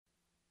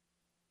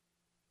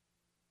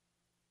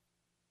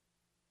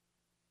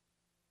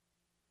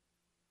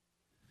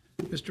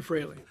Mr.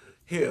 Fraley.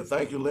 Here,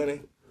 thank you,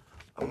 Lenny.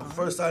 The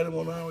first item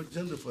on our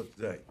agenda for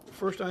today.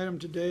 First item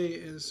today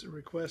is a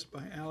request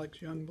by Alex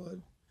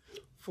Youngblood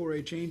for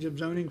a change of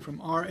zoning from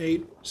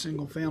R8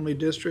 Single Family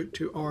District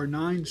to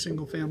R9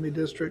 Single Family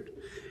District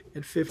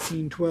at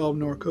 1512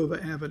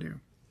 Norcova Avenue.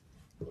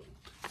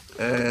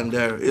 And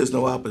there is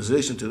no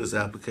opposition to this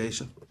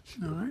application.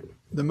 All right.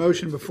 The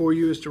motion before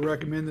you is to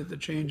recommend that the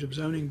change of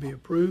zoning be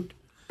approved.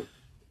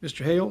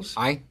 Mr. Hales?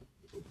 Aye.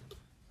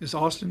 Ms.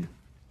 Austin?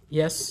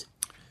 Yes.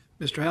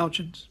 Mr.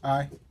 Houchins?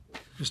 Aye.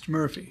 Mr.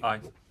 Murphy? Aye.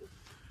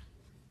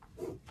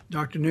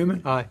 Dr.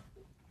 Newman? Aye.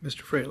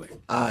 Mr. Fraley?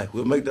 Aye,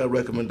 we'll make that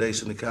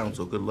recommendation to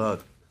council. Good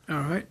luck.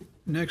 All right.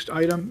 Next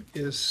item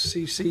is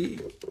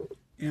CCMAC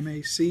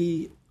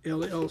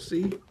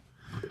LLC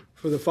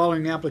for the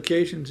following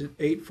applications at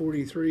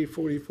 843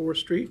 44th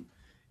Street.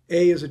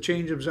 A is a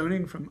change of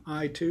zoning from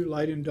I2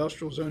 Light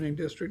Industrial Zoning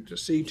District to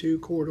C2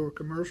 Corridor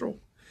Commercial,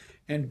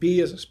 and B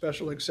is a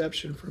special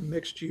exception for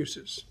mixed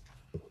uses.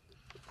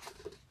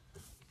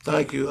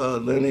 Thank you,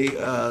 Lenny.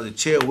 The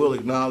chair will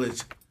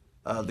acknowledge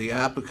the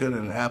applicant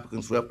and the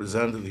applicant's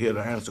representative here to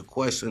answer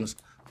questions.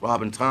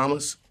 Robin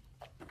Thomas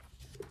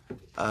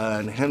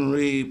and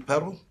Henry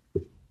Peddle.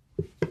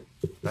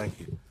 Thank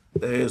you.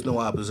 There is no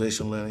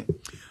opposition, Lenny.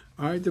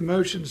 All right, the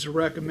motion is to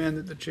recommend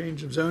that the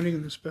change of zoning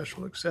and the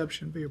special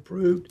exception be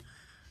approved,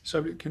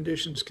 subject to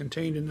conditions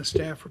contained in the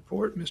staff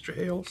report. Mr.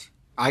 Hales?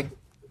 Aye.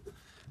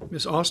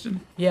 Ms.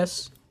 Austin?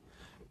 Yes.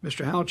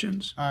 Mr.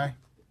 Houchins? Aye.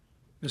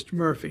 Mr.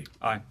 Murphy?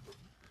 Aye.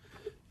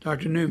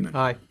 Dr. Newman?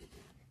 Aye.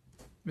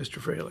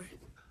 Mr. Fraley?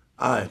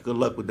 Aye, good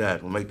luck with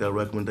that. We'll make that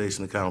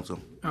recommendation to council.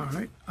 All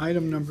right,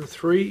 item number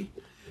 3,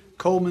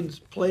 Coleman's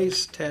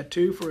Place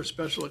Tattoo for a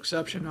special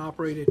exception to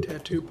operate a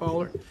tattoo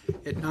parlor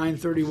at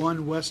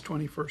 931 West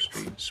 21st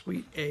Street,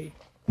 Suite A.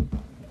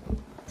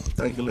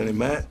 Thank you, Lenny.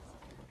 Matt?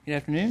 Good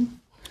afternoon.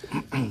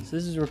 So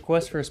this is a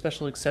request for a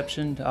special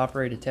exception to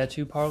operate a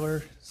tattoo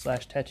parlor /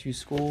 tattoo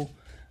school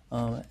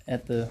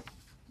at the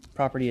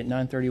property at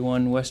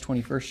 931 West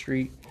 21st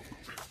Street.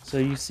 So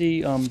you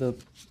see the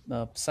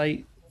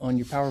site on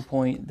your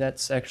PowerPoint.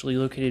 That's actually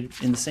located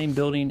in the same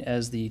building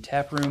as the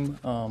tap room,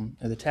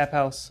 or the tap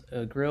house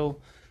grill,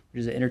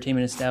 which is an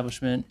entertainment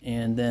establishment,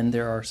 and then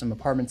there are some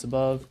apartments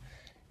above.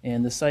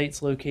 And the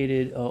site's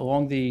located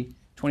along the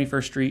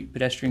 21st Street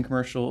Pedestrian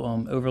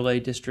Commercial Overlay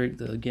District,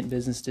 the Ghent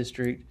Business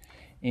District,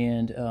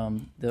 and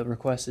the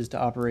request is to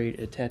operate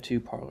a tattoo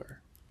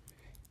parlor.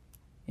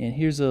 And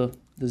here's the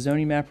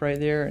zoning map right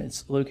there.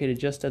 It's located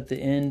just at the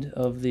end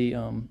of the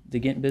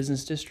Ghent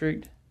Business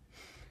District.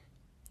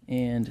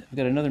 And I've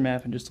got another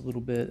map in just a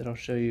little bit that I'll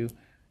show you.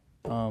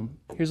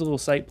 Here's a little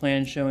site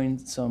plan showing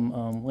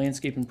some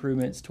landscape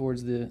improvements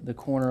towards the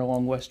corner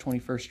along West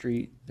 21st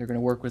Street. They're going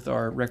to work with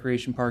our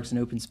recreation parks and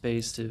open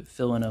space to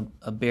fill in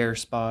a bare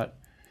spot.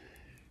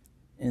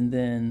 And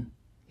then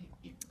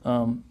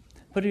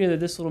put together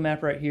this little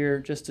map right here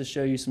just to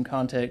show you some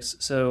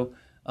context. So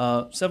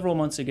several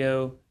months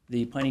ago,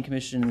 the Planning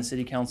Commission and the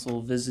City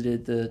Council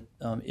visited the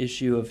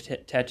issue of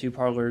tattoo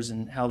parlors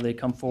and how they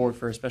come forward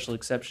for a special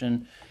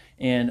exception.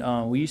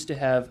 And we used to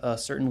have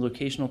certain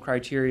locational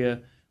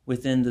criteria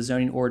within the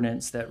zoning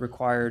ordinance that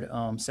required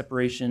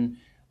separation,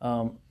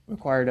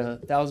 required a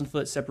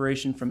 1,000-foot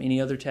separation from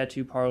any other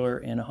tattoo parlor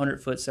and a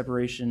 100-foot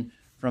separation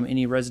from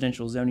any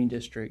residential zoning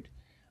district.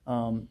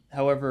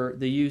 However,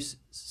 the use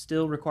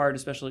still required a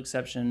special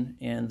exception,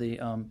 and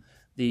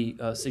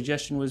the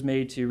suggestion was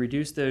made to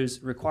reduce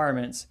those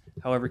requirements,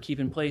 however, keep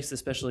in place the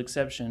special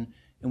exception,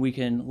 and we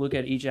can look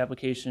at each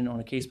application on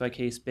a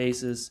case-by-case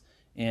basis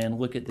and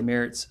look at the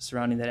merits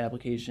surrounding that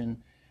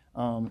application.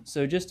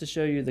 So just to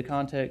show you the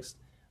context,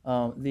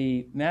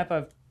 the map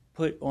I've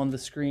put on the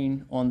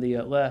screen on the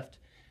left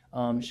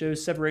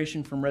shows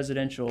separation from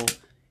residential,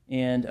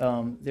 and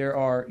there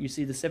are, you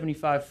see the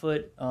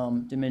 75-foot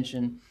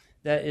dimension.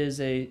 That is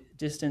a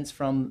distance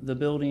from the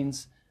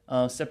buildings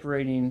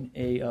separating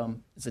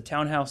it's a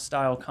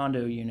townhouse-style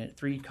condo unit,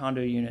 3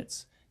 condo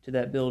units to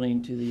that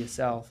building to the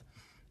south.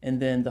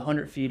 And then the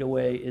 100 feet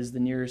away is the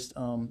nearest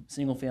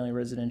single-family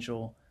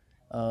residential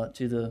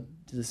to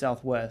the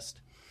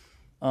southwest.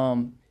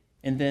 And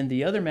then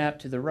the other map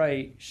to the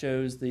right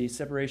shows the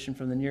separation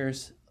from the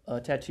nearest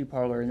tattoo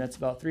parlor, and that's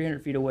about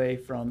 300 feet away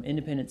from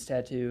Independence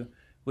Tattoo,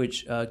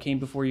 which came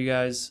before you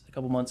guys a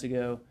couple months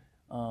ago,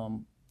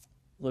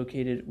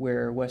 located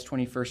where West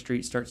 21st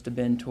Street starts to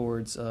bend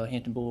towards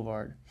Hampton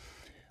Boulevard.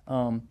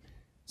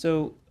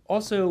 So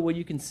also what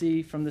you can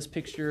see from this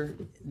picture,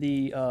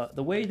 the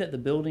way that the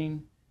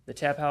building, the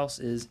tap house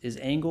is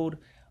angled,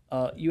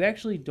 you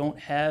actually don't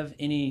have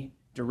any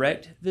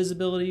direct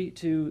visibility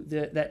to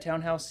that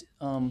townhouse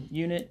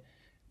unit.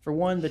 For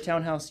one, the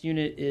townhouse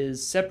unit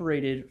is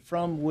separated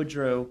from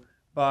Woodrow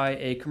by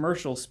a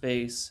commercial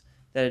space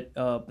that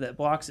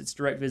blocks its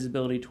direct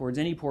visibility towards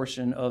any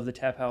portion of the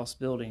tap house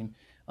building.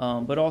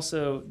 But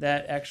also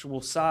that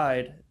actual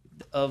side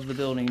of the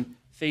building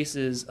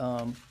faces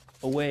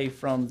away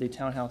from the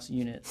townhouse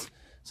units.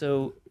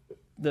 So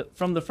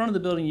from the front of the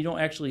building, you don't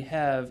actually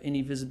have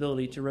any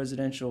visibility to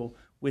residential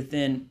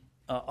within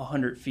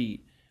 100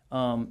 feet.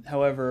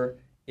 However,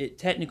 it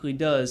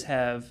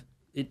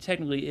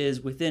technically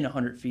is within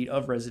 100 feet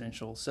of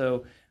residential.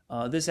 So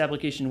this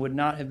application would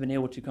not have been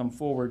able to come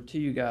forward to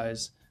you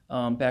guys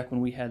back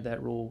when we had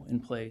that rule in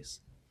place.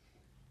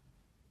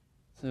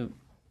 So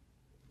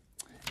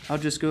I'll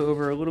just go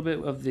over a little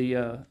bit of the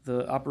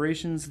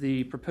operations.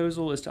 The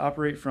proposal is to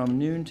operate from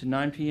noon to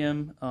 9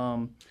 p.m.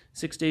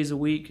 6 days a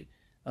week,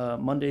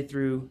 Monday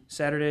through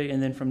Saturday,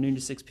 and then from noon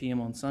to 6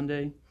 p.m. on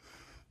Sunday.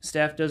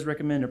 Staff does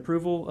recommend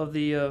approval of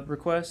the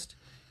request,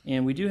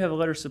 and we do have a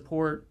letter of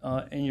support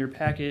in your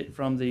packet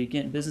from the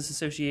Ghent Business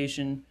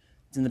Association.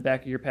 It's in the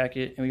back of your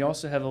packet, and we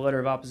also have a letter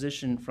of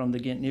opposition from the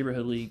Ghent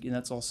Neighborhood League, and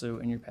that's also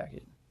in your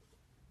packet.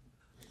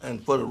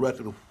 And for the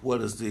record,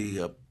 what is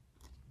the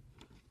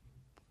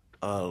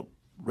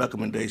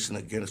recommendation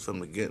against from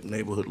the Ghent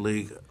Neighborhood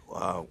League?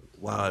 Why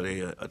are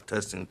they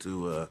attesting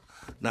to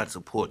not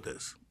support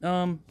this?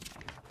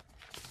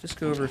 Just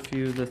go over a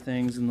few of the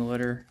things in the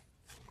letter.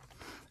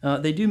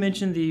 They do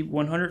mention the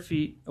 100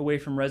 feet away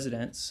from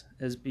residence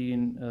as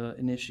being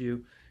an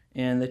issue,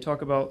 and they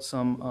talk about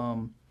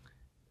some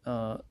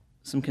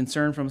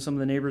concern from some of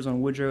the neighbors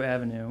on Woodrow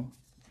Avenue,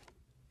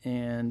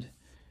 and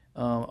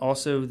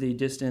also the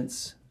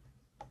distance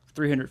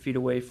 300 feet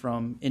away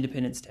from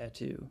Independence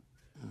Tattoo.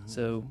 Mm-hmm.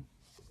 So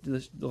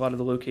a lot of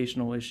the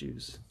locational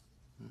issues.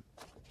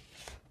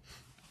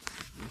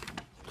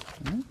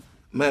 Mm-hmm.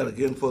 Matt,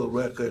 again for the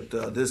record,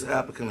 this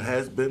applicant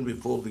has been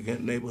before the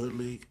Ghent Neighborhood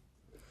League?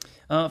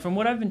 From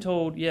what I've been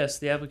told, yes,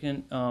 the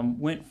applicant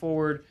went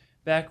forward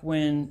back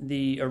when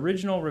the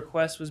original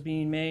request was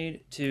being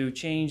made to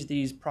change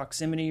these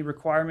proximity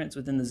requirements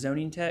within the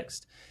zoning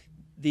text.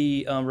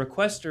 The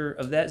requester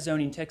of that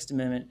zoning text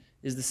amendment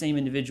is the same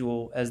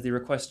individual as the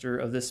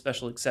requester of this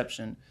special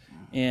exception.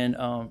 And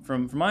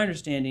from my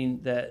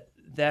understanding,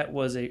 that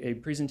was a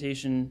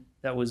presentation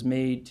that was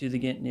made to the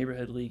Ghent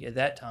Neighborhood League at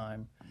that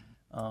time.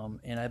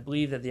 And I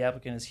believe that the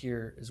applicant is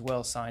here as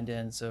well, signed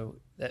in, so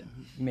that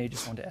you may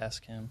just want to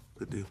ask him.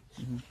 Good deal.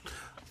 Mm-hmm.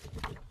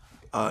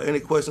 Any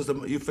questions?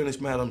 You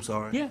finished, Matt? I'm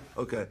sorry. Yeah.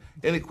 Okay.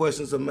 Any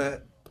questions of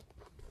Matt,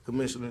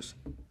 commissioners?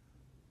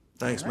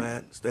 Thanks, right.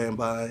 Matt. Stand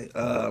by.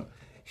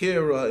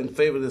 Here in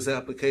favor of this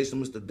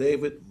application, Mr.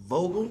 David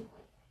Vogel?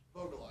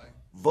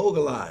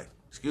 Vogelai.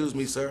 Excuse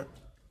me, sir.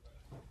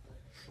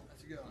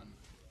 How's it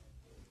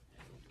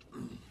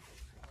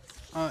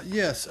going?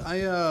 Yes,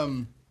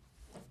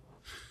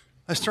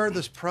 I started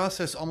this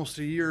process almost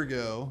a year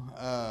ago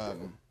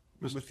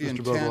with the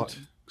intent. Vogelai,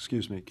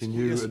 excuse me. Can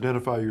you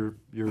identify your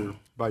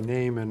by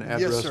name and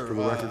address for the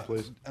record,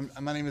 please?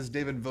 My name is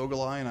David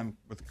Vogelai, and I'm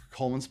with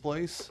Coleman's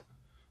Place.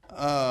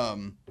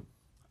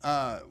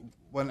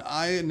 When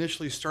I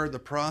initially started the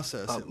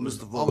process, it was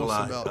Mr.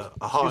 Vogelai,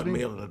 a hard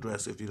mailing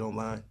address, if you don't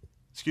mind.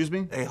 Excuse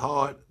me? A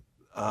hard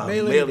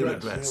mailing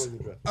address.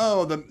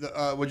 Oh,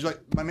 would you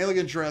like my mailing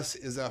address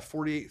is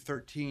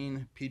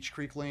 4813 Peach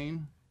Creek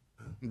Lane,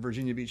 in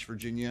Virginia Beach,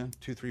 Virginia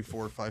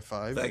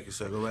 23455. Thank you,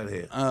 sir. Go right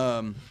ahead.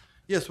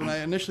 Yes, when I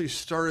initially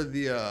started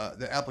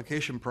the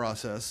application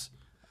process,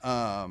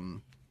 I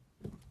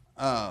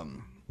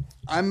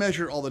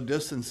measured all the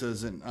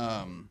distances, and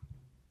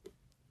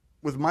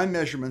with my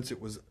measurements, it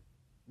was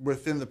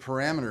within the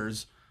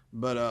parameters,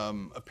 but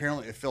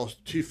apparently it fell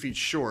 2 feet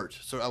short.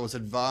 So I was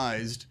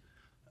advised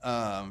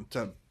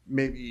to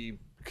maybe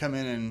come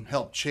in and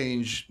help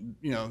change,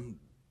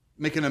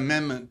 make an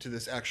amendment to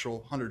this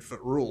actual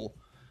 100-foot rule.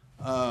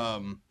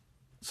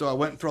 So I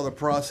went through all the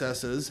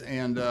processes,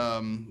 and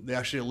they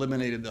actually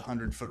eliminated the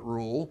 100-foot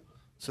rule.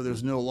 So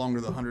there's no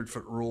longer the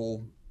 100-foot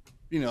rule,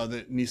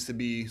 that needs to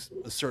be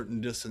a certain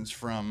distance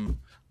from,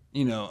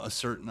 a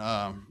certain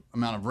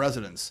amount of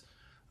residents.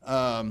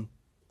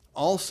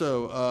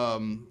 Also,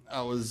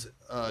 I was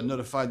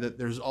notified that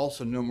there's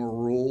also no more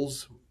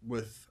rules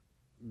with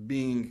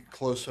being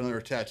close to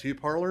another tattoo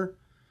parlor.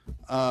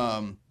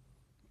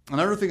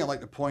 Another thing I'd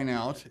like to point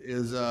out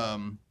is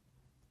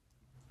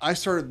I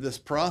started this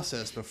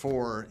process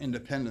before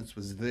Independence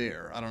was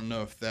there. I don't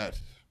know if that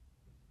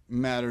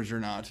matters or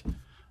not.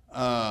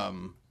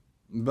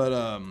 But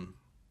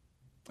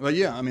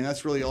yeah,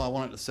 that's really all I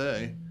wanted to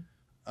say.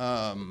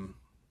 I'm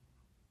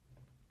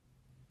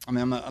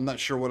not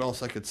sure what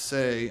else I could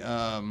say.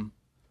 I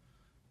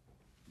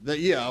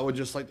would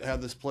just like to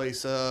have this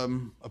place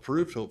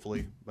approved,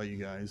 hopefully, by you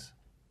guys.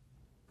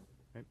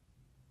 Okay.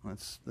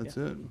 That's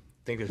it.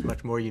 I think there's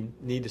much more you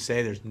need to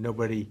say. There's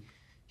nobody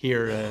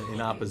here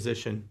in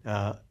opposition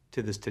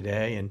to this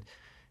today, and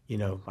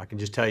I can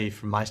just tell you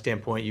from my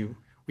standpoint,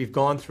 we've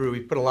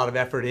put a lot of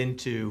effort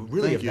into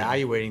really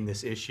evaluating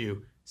this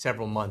issue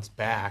several months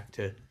back.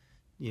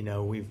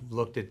 We've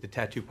looked at the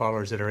tattoo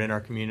parlors that are in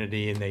our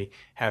community, and they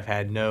have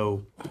had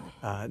no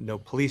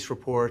police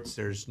reports.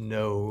 There's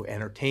no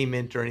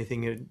entertainment or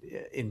anything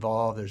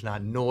involved. There's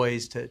not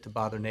noise to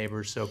bother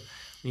neighbors. So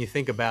when you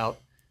think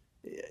about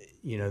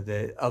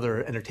the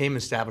other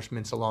entertainment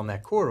establishments along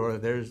that corridor,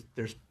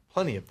 there's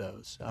plenty of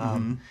those.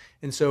 And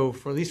so,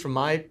 at least from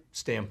my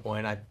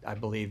standpoint, I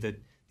believe that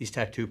these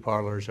tattoo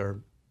parlors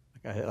are,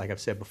 like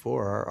I've said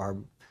before,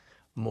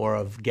 more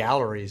of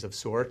galleries of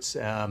sorts.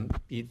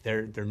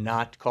 They're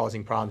not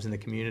causing problems in the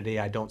community.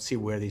 I don't see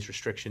where these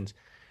restrictions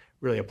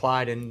really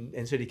applied,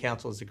 and City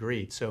Council has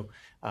agreed. So,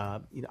 I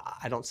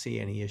don't see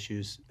any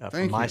issues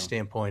from my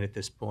standpoint at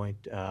this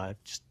point.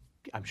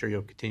 I'm sure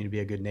you'll continue to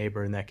be a good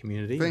neighbor in that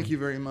community. Thank you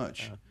very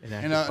much. And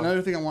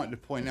another thing I wanted to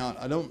point out,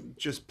 I don't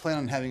just plan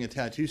on having a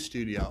tattoo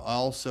studio. I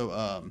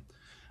also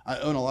I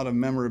own a lot of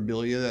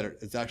memorabilia that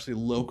is actually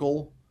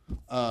local,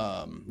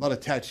 a lot of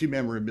tattoo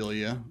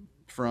memorabilia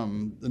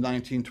from the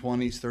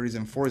 1920s, 30s,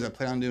 and 40s. I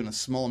plan on doing a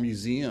small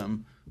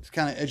museum to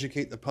kind of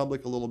educate the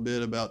public a little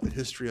bit about the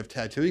history of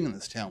tattooing in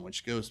this town,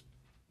 which goes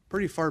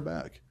pretty far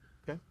back.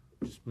 Okay.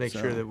 Just make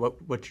sure that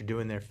what you're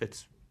doing there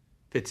fits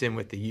in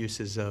with the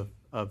uses of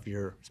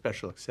your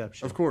special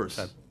exception. Of course.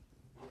 I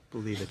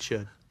believe it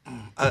should.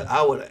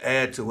 I would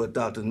add to what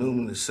Dr.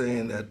 Newman is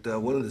saying that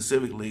one of the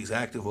civic leagues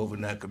active over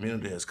in that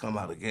community has come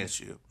out against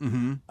you.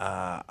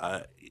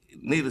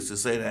 Needless to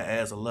say, that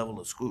adds a level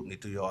of scrutiny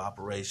to your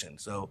operation.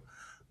 So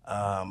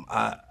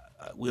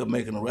we are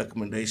making a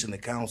recommendation to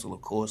council,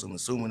 of course, and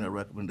assuming that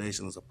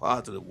recommendation is a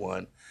positive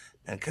one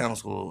and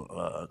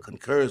council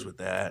concurs with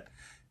that,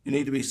 you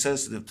need to be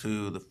sensitive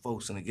to the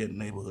folks in the Get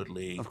Neighborhood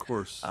League. Of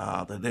course.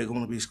 That they're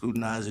going to be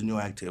scrutinizing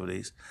your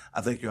activities.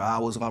 I think your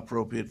hours are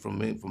appropriate from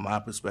my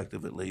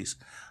perspective at least.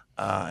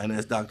 And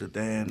as Dr.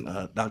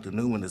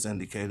 Newman has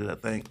indicated, I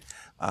think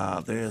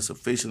there is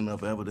sufficient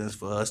enough evidence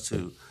for us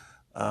to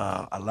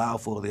allow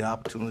for the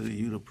opportunity for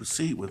you to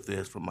proceed with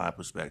this from my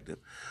perspective.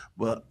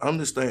 But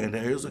understand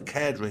there is a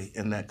cadre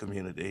in that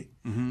community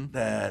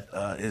that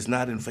is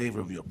not in favor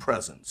of your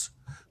presence.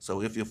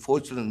 So if you're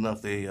fortunate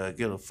enough to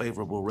get a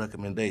favorable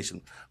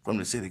recommendation from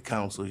the city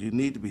council, you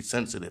need to be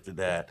sensitive to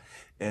that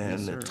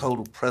and the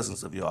total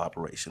presence of your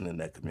operation in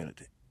that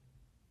community.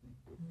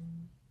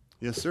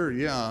 Yes, sir.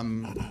 Yeah,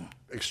 I'm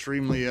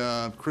extremely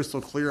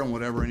crystal clear on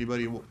whatever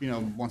anybody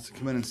wants to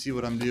come in and see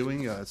what I'm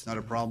doing. It's not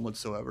a problem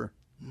whatsoever.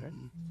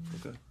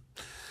 Okay.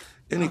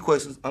 Any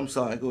questions? I'm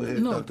sorry. Go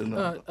ahead,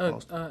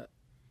 Dr.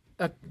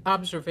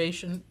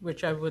 Observation,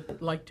 which I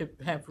would like to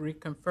have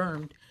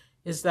reconfirmed,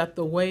 is that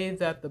the way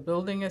that the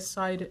building is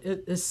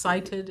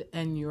cited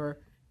and your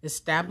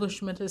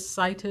establishment is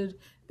cited,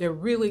 there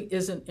really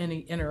isn't any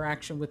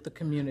interaction with the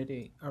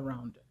community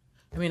around it.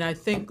 I mean, I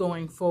think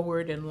going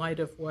forward, in light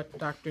of what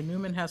Dr.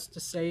 Newman has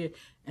to say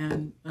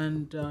and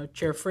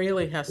Chair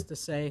Fraley has to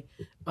say,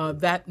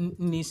 that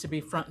needs to be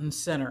front and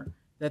center,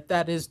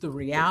 that is the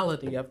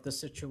reality of the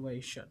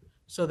situation,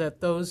 so that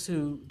those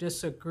who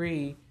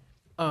disagree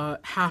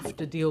have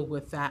to deal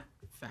with that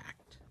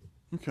fact.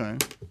 Okay.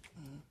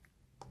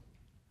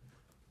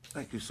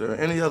 Thank you, sir.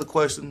 Any other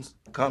questions,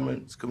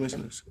 comments,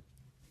 commissioners?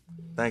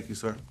 Thank you,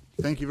 sir.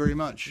 Thank you very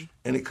much.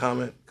 Any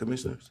comment,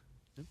 commissioners?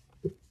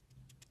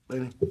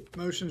 Lady?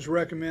 Motions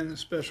recommend the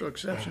special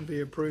exception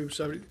be approved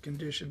subject to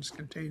conditions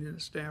contained in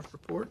the staff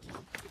report.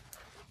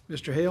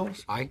 Mr.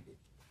 Hales? Aye.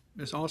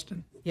 Ms.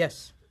 Austin?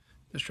 Yes.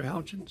 Mr.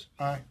 Houchins?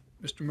 Aye.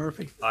 Mr.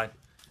 Murphy? Aye.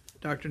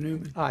 Dr.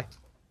 Newman? Aye.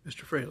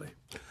 Mr. Fraley?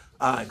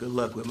 Aye, good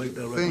luck. We'll make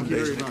that Thank you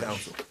very recommendation to much.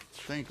 council.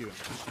 Thank you.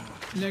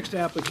 Next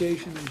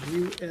application is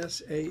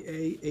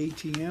USAA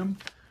ATM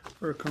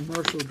for a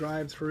commercial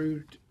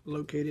drive-through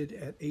located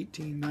at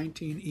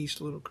 1819 East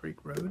Little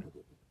Creek Road.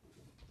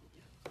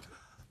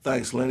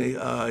 Thanks, Lenny.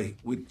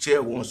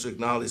 Chair wants to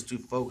acknowledge two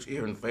folks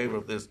here in favor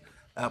of this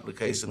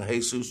application,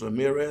 Jesus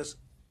Ramirez,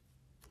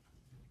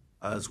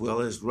 as well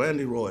as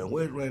Randy Roy. And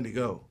where'd Randy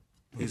go?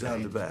 He's out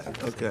in the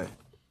back. Okay.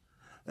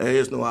 There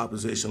is no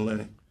opposition,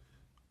 Lenny.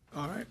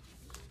 All right.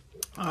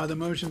 The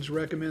motions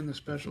recommend the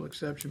special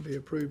exception be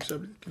approved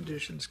subject to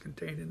conditions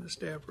contained in the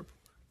staff report.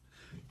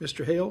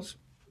 Mr. Hales?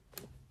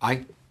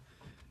 Aye.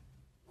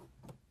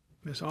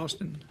 Ms.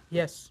 Austin?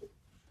 Yes.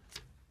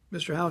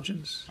 Mr.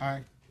 Houchins?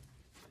 Aye.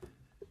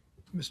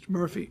 Mr.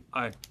 Murphy?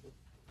 Aye.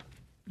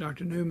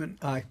 Dr. Newman?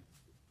 Aye.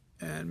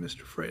 And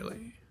Mr.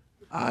 Fraley?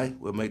 Aye,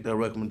 we'll make that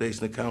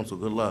recommendation to council.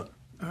 Good luck.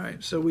 All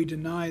right, so we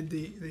denied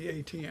the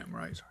ATM,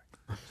 right?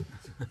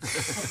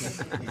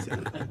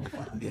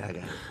 Yeah,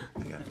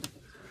 I got it.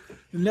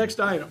 The next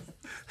item,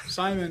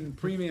 Simon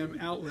Premium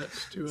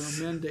Outlets to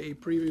amend a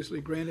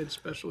previously granted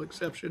special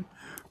exception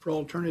for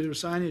alternative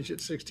signage at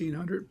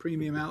 1600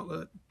 Premium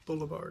Outlet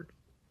Boulevard.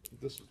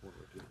 This is one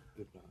I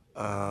did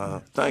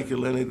not. Thank you,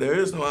 Lenny. There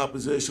is no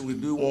opposition. We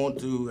do want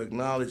to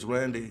acknowledge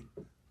Randy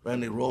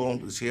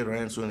Rowland is here to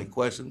answer any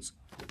questions,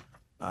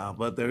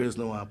 but there is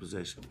no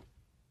opposition.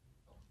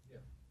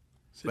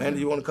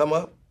 Randy, you want to come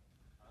up?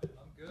 I'm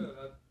good.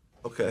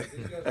 Okay.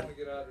 These guys want to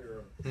get out of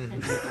here.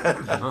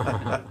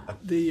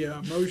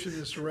 The motion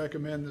is to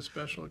recommend the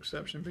special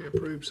exception be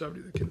approved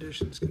subject to the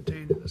conditions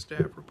contained in the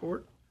staff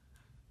report.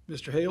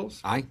 Mr. Hales?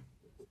 Aye.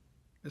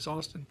 Ms.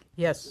 Austin?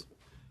 Yes.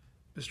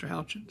 Mr.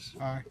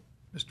 Houchins? Aye.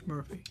 Mr.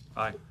 Murphy?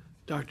 Aye.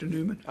 Dr.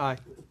 Newman? Aye.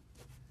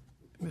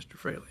 Mr.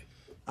 Fraley?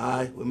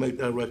 Aye, we'll make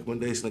that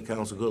recommendation to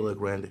council. Good luck,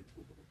 Randy.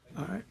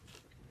 All right.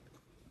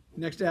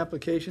 Next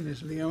application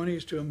is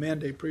Leone's to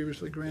amend a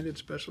previously granted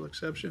special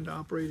exception to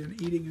operate an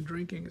eating and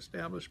drinking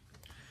establishment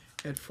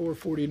at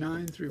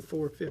 449 through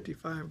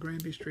 455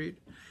 Granby Street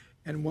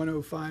and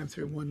 105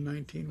 through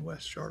 119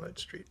 West Charlotte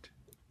Street.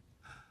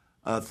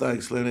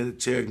 Thanks, Lenny. The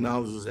chair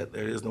acknowledges that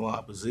there is no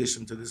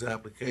opposition to this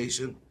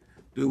application.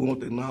 Do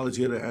want to acknowledge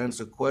here to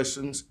answer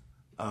questions,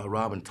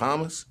 Robin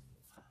Thomas,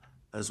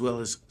 as well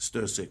as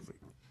Stir Siegfried.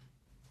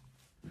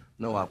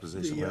 No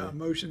opposition, The Lenny.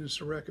 motion is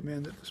to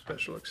recommend that the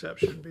special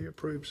exception be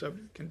approved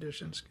subject to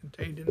conditions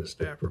contained in the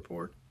staff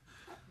report.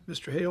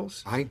 Mr.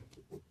 Hales? Aye.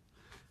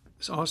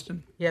 Ms.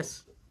 Austin?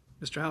 Yes.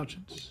 Mr.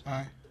 Houchins?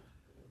 Aye.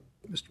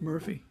 Mr.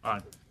 Murphy?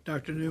 Aye.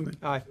 Dr. Newman?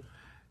 Aye.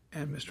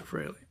 And Mr.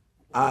 Fraley.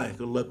 Aye,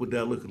 good luck with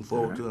that. Looking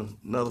forward to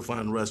another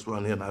fine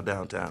restaurant here in our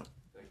downtown.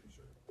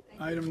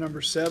 Item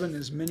number 7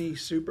 is Mini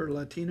Super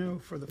Latino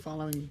for the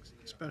following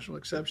special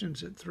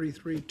exceptions at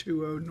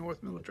 3320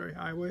 North Military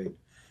Highway.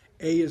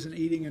 A is an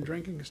eating and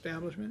drinking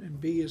establishment,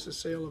 and B is the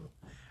sale of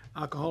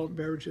alcoholic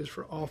beverages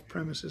for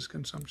off-premises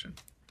consumption.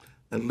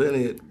 And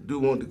Lenny, do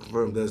want to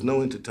confirm there's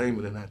no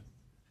entertainment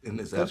in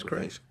this That's application.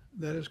 correct.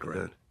 That is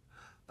correct.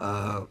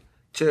 Good.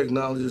 Chair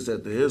acknowledges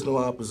that there is no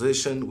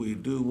opposition. We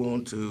do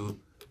want to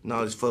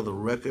acknowledge for the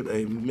record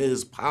a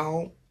Ms.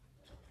 Powell.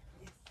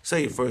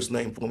 Say your first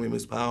name for me,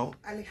 Ms. Powell.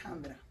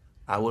 Alejandra.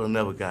 I would have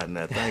never gotten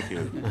that. Thank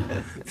you.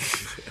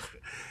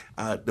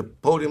 The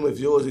podium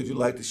is yours if you'd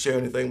like to share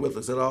anything with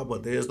us at all,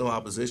 but there is no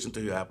opposition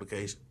to your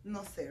application.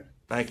 No, sir.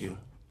 Thank you.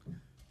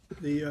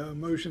 The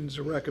motions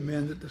to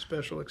recommend that the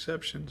special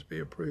exceptions be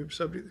approved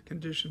subject to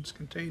conditions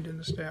contained in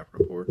the staff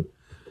report.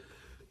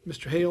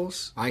 Mr.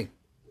 Hales? Aye.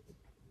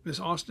 Ms.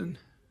 Austin?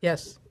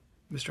 Yes.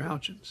 Mr.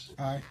 Houchins?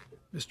 Aye.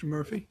 Mr.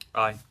 Murphy?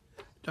 Aye.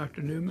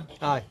 Dr. Newman?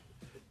 Aye.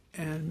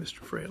 And Mr.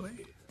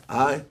 Fraley.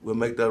 Aye, we'll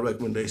make that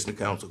recommendation to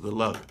council. Good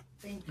luck.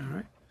 All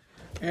right.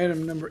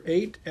 Item number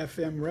 8,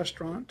 FM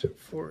Restaurant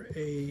for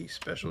a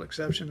special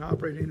exception to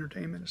operate an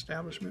entertainment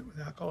establishment with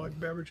alcoholic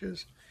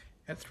beverages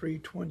at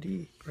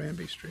 320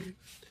 Granby Street.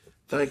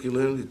 Thank you,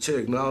 Lynn. The chair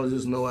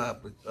acknowledges no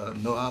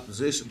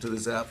opposition to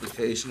this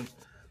application,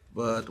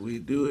 but we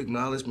do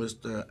acknowledge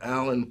Mr.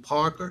 Alan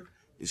Parker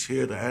is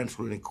here to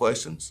answer any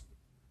questions.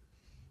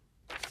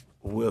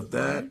 With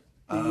that,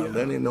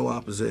 Lenny, no The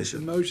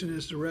opposition. motion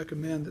is to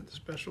recommend that the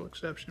special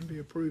exception be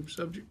approved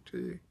subject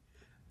to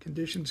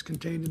conditions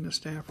contained in the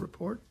staff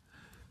report.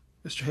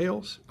 Mr.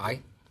 Hales?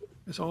 Aye.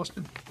 Ms.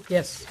 Austin?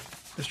 Yes.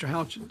 Mr.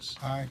 Houchins?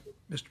 Aye.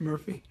 Mr.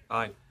 Murphy?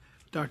 Aye.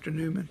 Dr.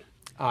 Newman?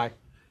 Aye.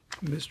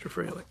 Mr.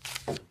 Fraley.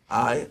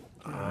 Aye.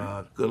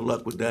 Good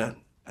luck with that,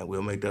 and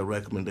we'll make that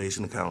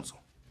recommendation to council.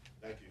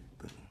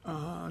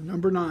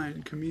 Number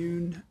 9,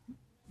 Commune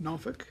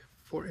Norfolk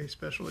for a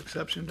special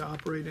exception to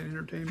operate an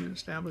entertainment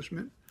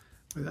establishment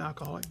with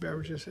alcoholic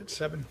beverages at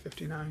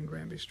 759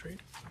 Granby Street.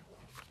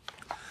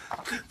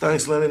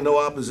 Thanks, Lenny. No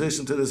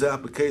opposition to this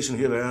application.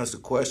 Here to answer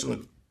the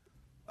question,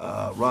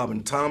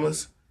 Robin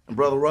Thomas and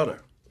Brother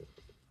Rudder.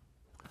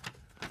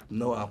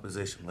 No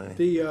opposition, Lenny.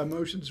 The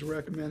motion is to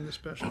recommend the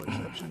special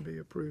exception be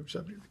approved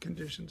subject to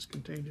conditions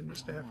contained in the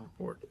staff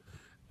report.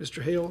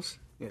 Mr. Hales?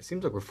 Yeah, it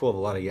seems like we're full of a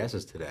lot of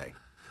yeses today.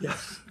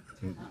 Yes.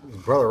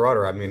 Brother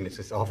Rudder, I mean, it's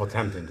just awful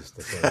tempting just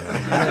to say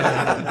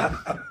that.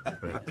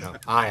 No.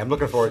 Aye, I'm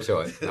looking forward to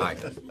it. Aye.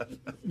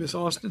 Ms.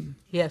 Austin?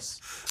 Yes.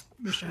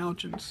 Mr.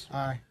 Houchins?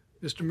 Aye.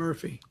 Mr.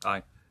 Murphy?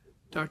 Aye.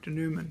 Dr.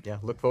 Newman? Yeah,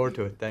 look forward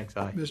to it. Thanks.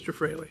 Aye. Mr.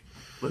 Fraley.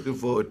 Looking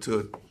forward to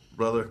it,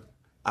 brother.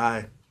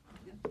 Aye.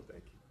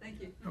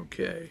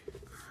 Okay.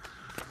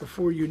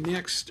 Before you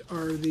next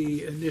are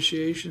the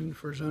initiation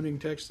for zoning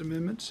text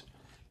amendments.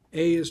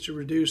 A is to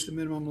reduce the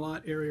minimum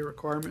lot area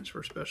requirements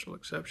for special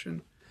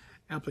exception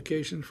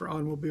applications for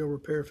automobile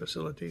repair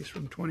facilities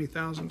from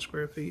 20,000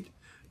 square feet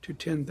to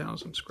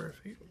 10,000 square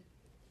feet.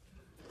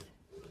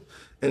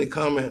 Any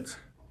comments?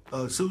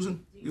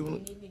 Susan, you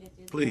want to?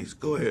 Please,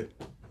 go ahead.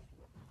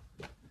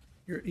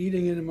 You're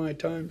eating into my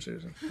time,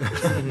 Susan.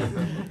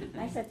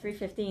 I said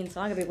 3:15,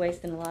 so I'm gonna be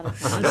wasting a lot of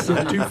time. I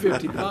said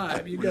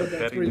 2:55. You got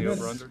about 3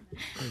 minutes.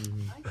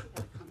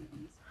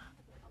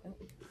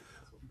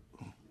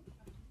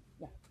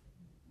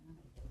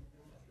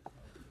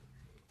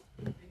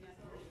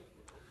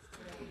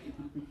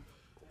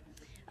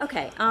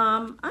 Okay,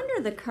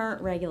 under the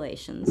current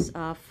regulations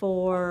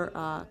for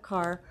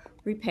car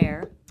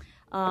repair,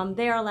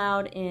 they are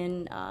allowed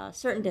in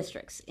certain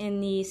districts.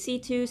 In the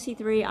C2,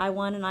 C3,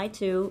 I1, and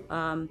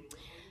I2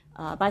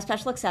 by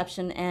special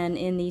exception, and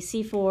in the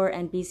C4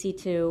 and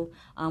BC2,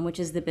 which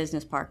is the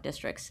business park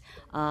districts,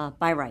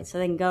 by right. So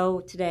they can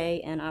go today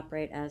and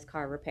operate as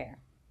car repair.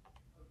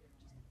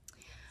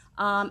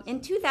 In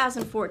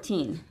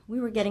 2014, we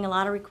were getting a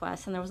lot of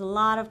requests, and there was a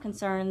lot of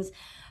concerns,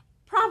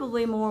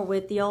 probably more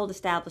with the old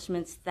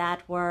establishments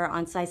that were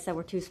on sites that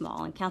were too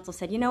small. And council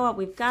said, you know what,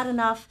 we've got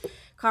enough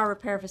car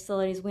repair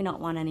facilities, we don't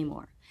want any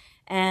more.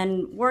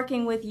 And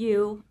working with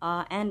you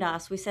and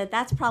us, we said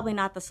that's probably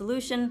not the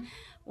solution.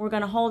 We're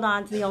going to hold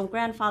on to the old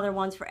grandfather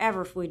ones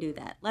forever if we do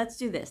that. Let's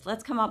do this.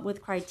 Let's come up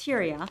with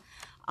criteria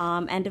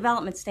and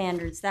development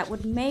standards that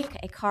would make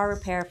a car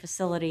repair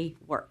facility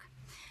work.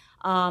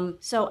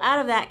 So out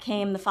of that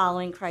came the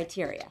following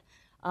criteria.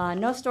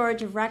 No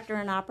storage of wrecked or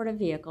inoperative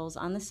vehicles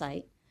on the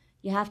site.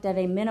 You have to have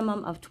a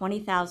minimum of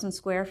 20,000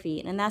 square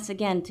feet, and that's,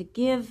 again, to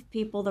give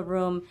people the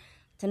room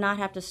to not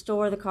have to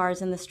store the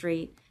cars in the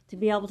street, to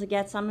be able to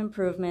get some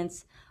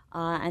improvements,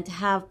 and to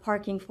have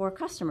parking for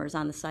customers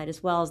on the site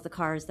as well as the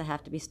cars that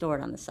have to be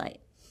stored on the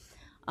site.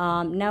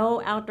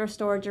 No outdoor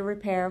storage or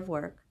repair of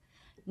work.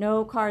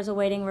 No cars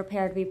awaiting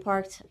repair to be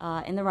parked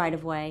in the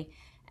right-of-way.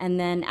 And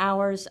then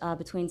hours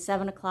between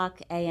 7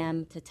 o'clock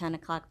a.m. to 10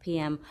 o'clock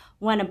p.m.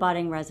 when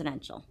abutting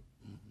residential.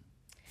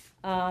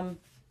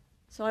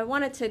 So I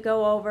wanted to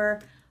go over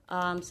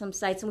some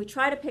sites, and we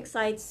try to pick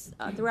sites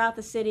throughout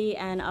the city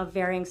and of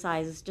varying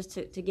sizes, just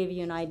to give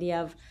you an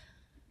idea of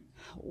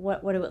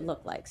what it would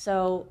look like.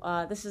 So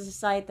this is a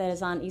site that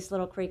is on East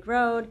Little Creek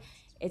Road.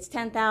 It's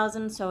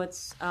 10,000, so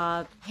it's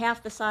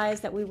half the size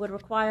that we would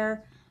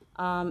require.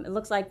 It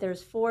looks like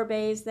there's 4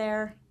 bays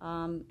there,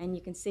 and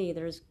you can see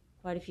there's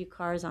quite a few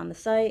cars on the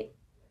site.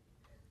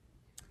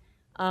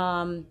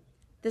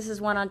 This is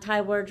one on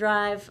Tyler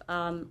Drive.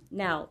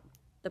 Now,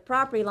 the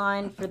property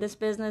line for this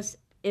business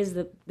is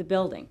the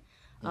building.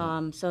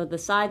 So the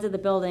sides of the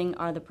building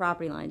are the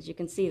property lines. You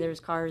can see there's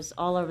cars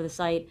all over the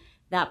site,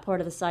 that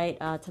part of the site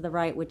to the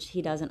right, which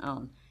he doesn't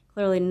own.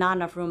 Clearly not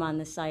enough room on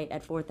this site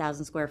at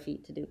 4,000 square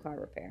feet to do car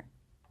repair.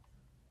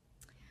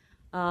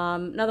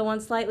 Another one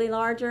slightly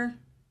larger.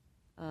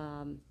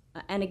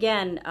 And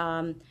again,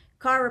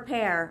 car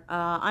repair,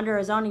 under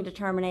a zoning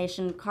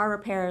determination, car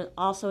repair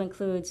also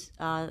includes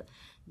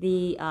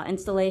the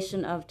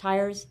installation of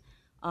tires.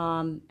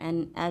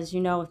 And as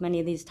you know, with many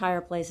of these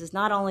tire places,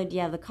 not only do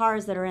you have the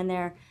cars that are in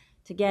there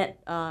to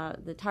get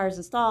the tires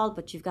installed,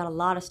 but you've got a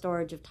lot of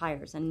storage of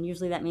tires. And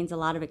usually that means a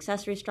lot of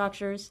accessory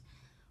structures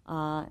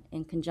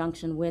in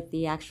conjunction with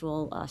the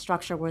actual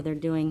structure where they're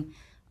doing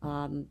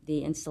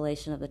the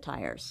installation of the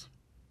tires.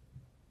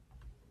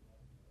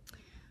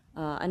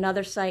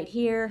 Another site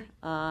here,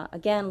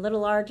 again, a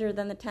little larger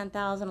than the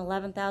 10,000,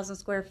 11,000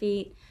 square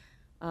feet.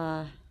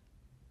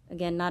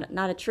 Again,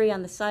 not a tree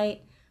on the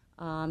site.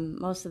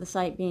 Most of the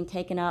site being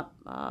taken up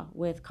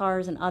with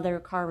cars and other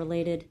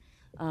car-related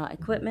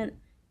equipment.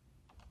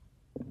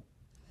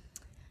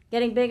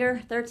 Getting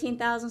bigger,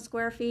 13,000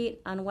 square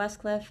feet on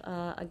Westcliff.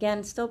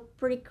 Again, still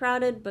pretty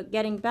crowded, but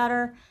getting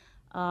better.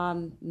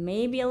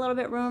 Maybe a little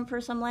bit room for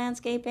some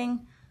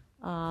landscaping,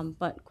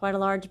 but quite a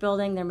large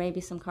building. There may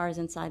be some cars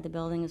inside the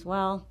building as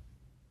well.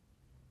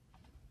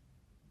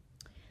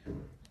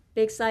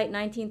 Big site,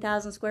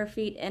 19,000 square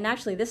feet. And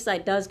actually, this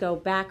site does go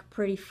back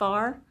pretty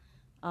far.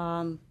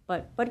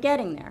 But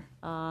getting there.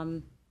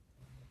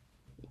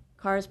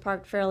 Cars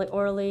parked fairly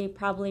orderly,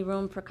 probably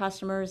room for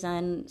customers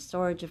and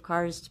storage of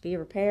cars to be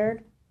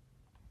repaired.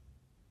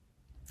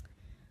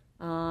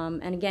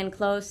 And again,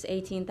 close,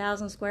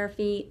 18,000 square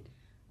feet.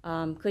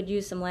 Could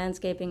use some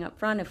landscaping up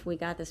front if we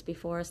got this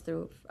before us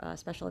through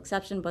special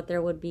exception, but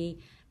there would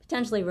be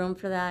potentially room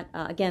for that.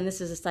 Again,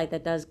 this is a site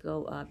that does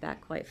go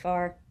back quite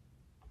far.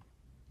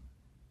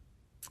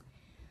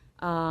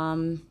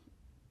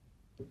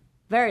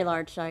 Very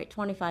large site,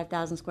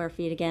 25,000 square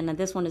feet again. Now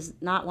this one is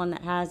not one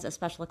that has a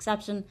special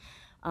exception,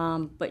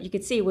 but you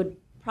could see would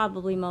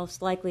probably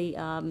most likely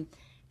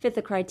fit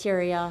the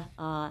criteria,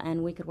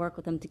 and we could work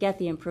with them to get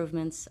the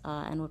improvements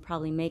and would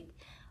probably make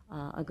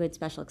a good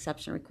special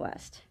exception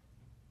request.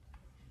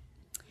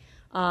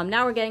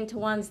 Now we're getting to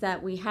ones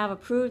that we have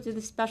approved through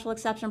the special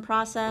exception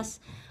process.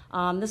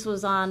 This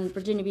was on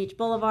Virginia Beach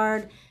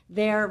Boulevard.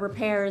 Their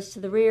repairs to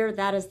the rear,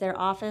 that is their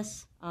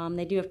office.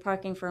 They do have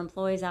parking for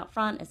employees out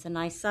front. It's a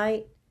nice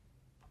site.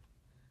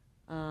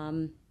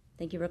 I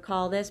think you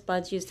recall this.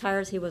 Bud's Used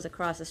Tires, he was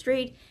across the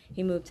street.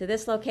 He moved to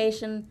this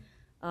location.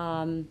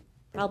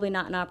 Probably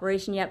not in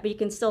operation yet, but you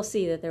can still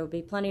see that there will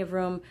be plenty of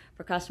room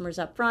for customers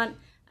up front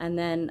and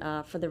then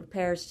for the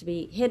repairs to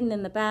be hidden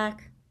in the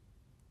back.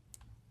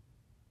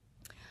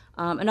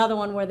 Another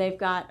one where they've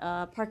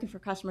got parking for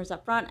customers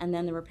up front and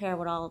then the repair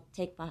would all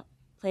take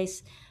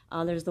place.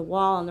 There's the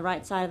wall on the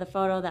right side of the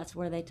photo. That's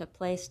where they took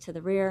place to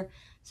the rear.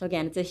 So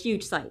again, it's a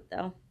huge site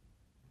though,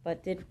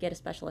 but did get a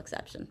special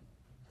exception.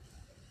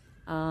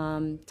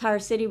 Tire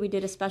City, we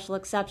did a special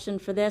exception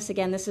for this.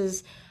 Again, this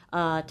is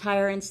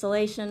tire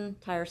installation,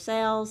 tire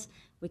sales.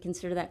 We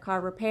consider that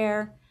car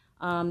repair.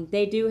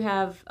 They do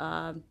have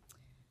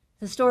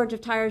the storage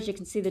of tires. You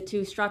can see the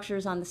two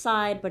structures on the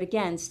side, but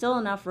again, still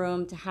enough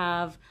room to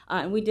have,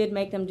 and we did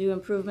make them do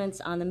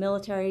improvements on the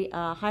military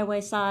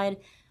highway side.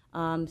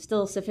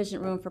 Still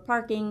sufficient room for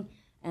parking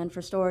and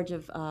for storage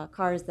of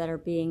cars that are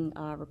being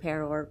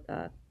repaired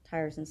or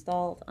tires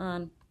installed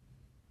on.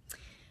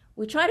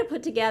 We try to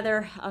put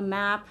together a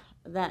map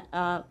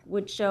that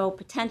would show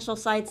potential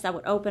sites that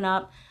would open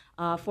up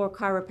for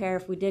car repair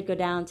if we did go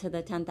down to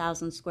the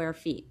 10,000 square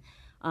feet.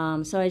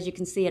 So as you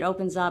can see, it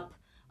opens up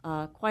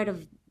quite a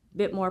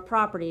bit more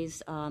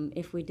properties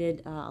if we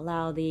did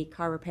allow the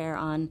car repair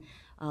on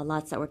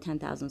lots that were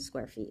 10,000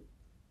 square feet.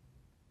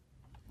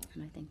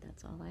 And I think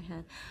that's all I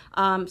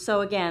had.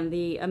 So again,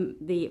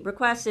 the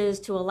request is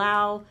to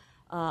allow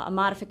a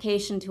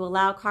modification to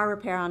allow car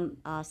repair on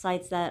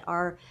sites that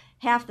are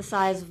half the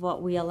size of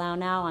what we allow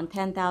now on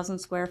 10,000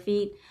 square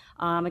feet.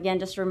 Again,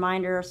 just a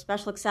reminder,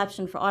 special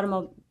exception for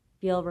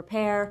automobile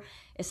repair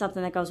is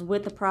something that goes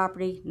with the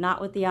property,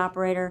 not with the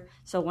operator.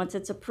 So once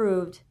it's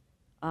approved,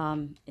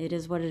 it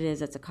is what it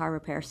is. It's a car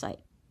repair site.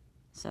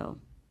 So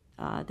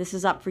this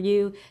is up for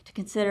you to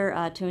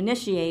consider to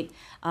initiate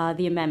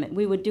the amendment.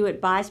 We would do it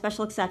by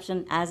special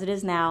exception as it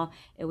is now.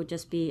 It would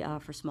just be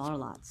for smaller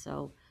lots.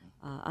 So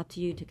up to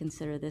you to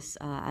consider this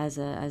as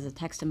a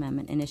text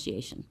amendment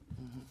initiation.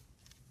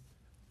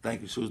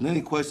 Thank you, Susan.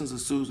 Any questions of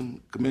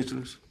Susan,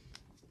 commissioners?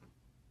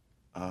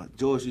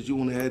 George, did you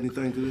want to add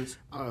anything to this?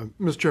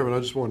 Mr. Chairman, I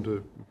just wanted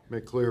to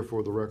make clear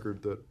for the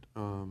record that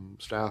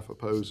staff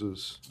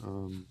opposes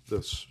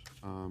this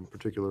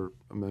particular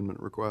amendment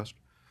request.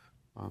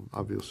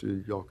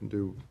 Obviously, y'all can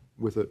do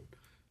with it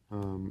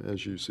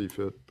as you see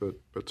fit,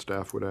 but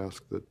staff would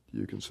ask that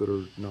you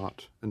consider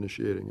not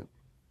initiating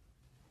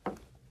it.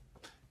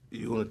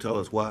 You want to tell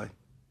us why?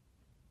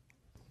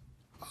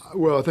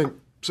 Well, I think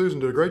Susan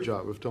did a great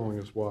job of telling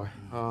us why,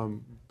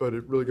 but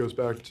it really goes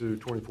back to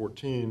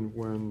 2014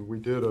 when we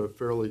did a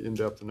fairly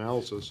in-depth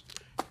analysis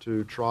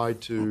to try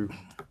to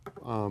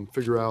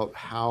figure out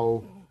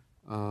how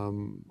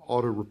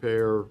auto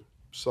repair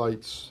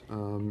sites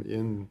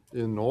in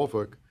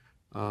Norfolk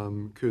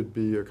could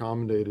be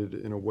accommodated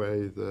in a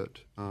way that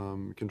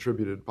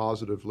contributed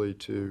positively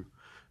to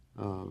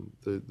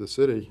the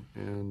city.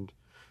 And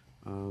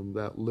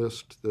that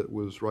list that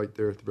was right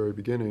there at the very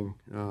beginning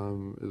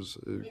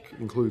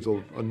includes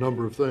a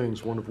number of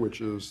things, one of which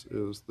is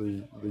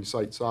the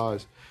site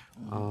size.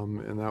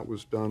 And that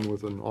was done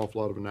with an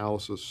awful lot of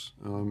analysis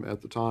at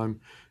the time.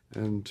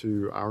 And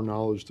to our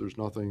knowledge, there's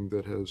nothing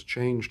that has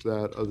changed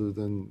that other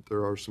than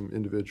there are some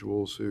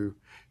individuals who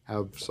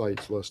have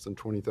sites less than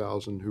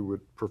 20,000 who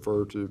would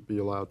prefer to be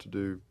allowed to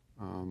do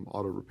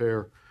auto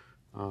repair.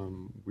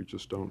 We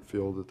just don't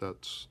feel that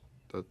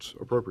that's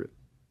appropriate.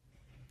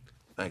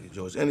 Thank you,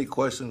 George. Any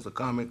questions or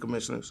comment,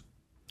 commissioners?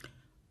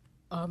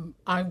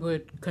 I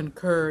would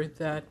concur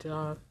that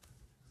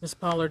Ms.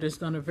 Pollard has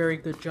done a very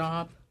good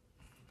job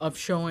of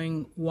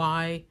showing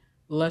why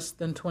less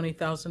than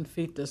 20,000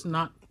 feet does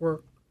not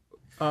work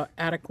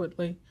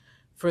adequately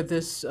for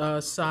this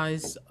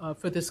size,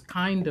 for this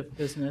kind of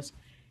business.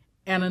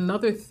 And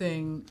another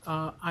thing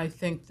I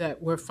think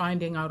that we're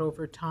finding out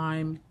over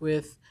time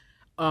with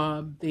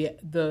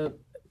the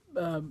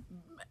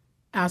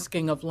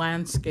asking of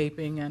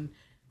landscaping and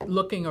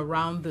looking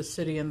around the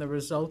city and the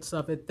results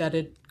of it, that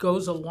it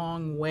goes a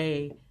long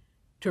way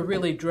to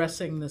really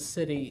dressing the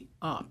city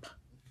up,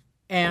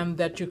 and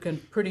that you can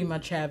pretty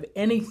much have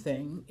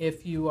anything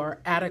if you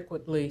are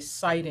adequately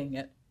siting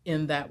it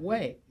in that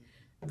way.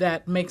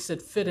 That makes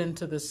it fit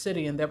into the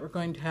city, and that we're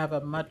going to have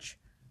a much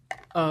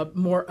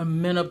more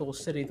amenable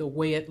city, the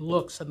way it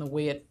looks and the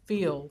way it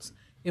feels,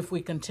 if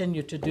we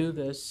continue to do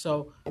this.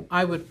 So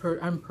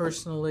I'm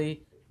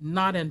personally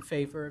not in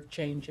favor of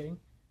changing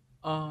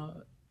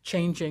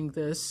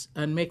this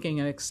and making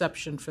an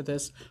exception for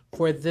this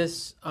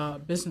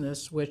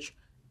business, which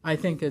I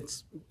think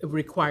it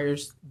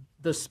requires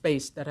the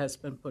space that has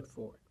been put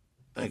forward.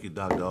 Thank you,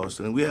 Dr.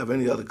 Austin. Do we have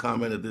any other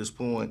comment at this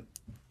point,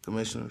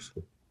 commissioners?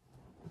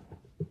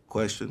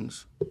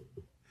 Questions?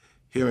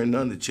 Hearing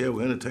none, the chair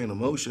will entertain a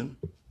motion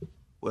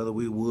whether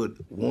we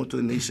would want to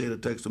initiate a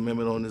text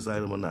amendment on this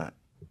item or not.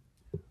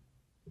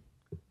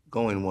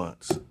 Going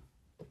once.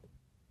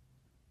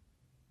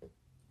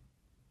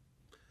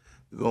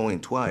 Going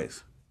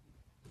twice.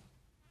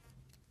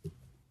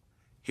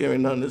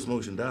 Hearing none, this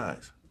motion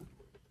dies.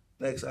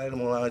 Next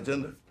item on our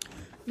agenda.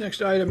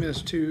 Next item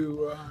is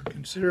to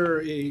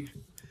consider a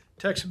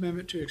text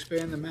amendment to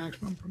expand the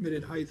maximum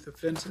permitted height of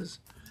fences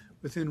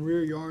within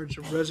rear yards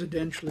of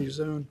residentially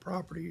zoned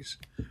properties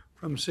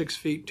from 6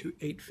 feet to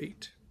 8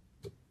 feet.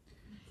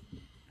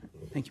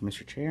 Thank you,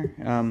 Mr. Chair.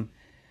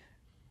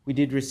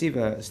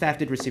 Staff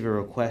did receive a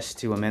request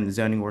to amend the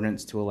zoning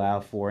ordinance to allow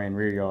for in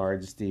rear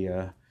yards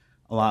the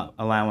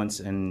allowance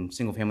in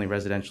single-family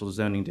residential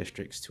zoning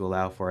districts to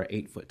allow for an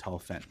 8-foot tall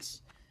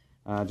fence.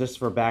 Just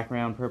for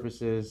background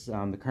purposes,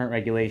 the current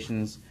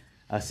regulations,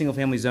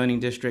 single-family zoning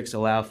districts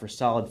allow for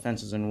solid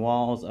fences and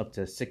walls up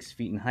to 6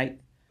 feet in height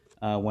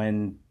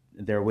when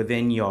they're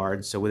within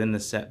yards, so within the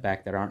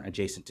setback that aren't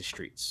adjacent to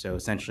streets. So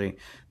essentially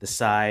the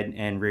side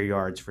and rear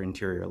yards for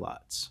interior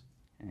lots.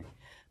 Okay.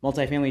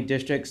 Multifamily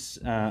districts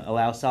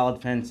allow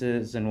solid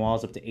fences and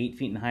walls up to 8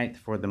 feet in height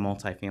for the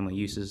multifamily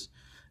uses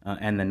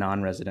and the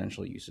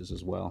non-residential uses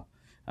as well.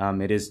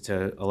 It is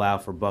to allow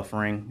for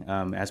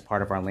buffering as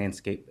part of our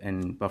landscape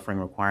and buffering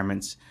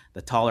requirements.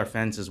 The taller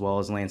fence as well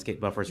as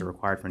landscape buffers are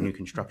required for new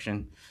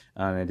construction.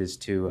 It is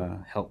to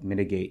help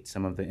mitigate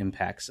some of the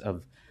impacts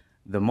of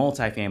the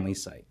multifamily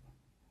site.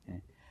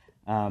 Okay.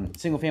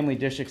 Single-family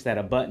districts that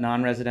abut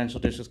non-residential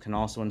districts can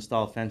also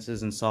install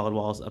fences and solid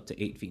walls up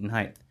to 8 feet in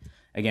height.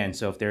 Again,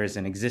 so if there is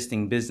an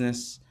existing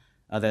business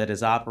that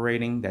is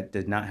operating that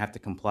did not have to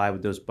comply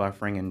with those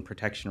buffering and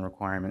protection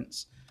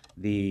requirements,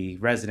 the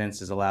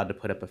residents is allowed to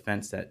put up a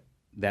fence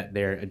that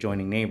their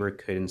adjoining neighbor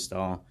could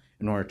install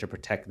in order to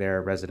protect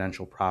their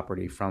residential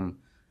property from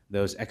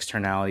those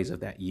externalities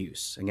of that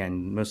use.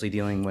 Again, mostly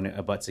dealing when it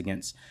abuts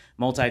against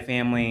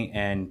multifamily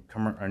and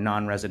or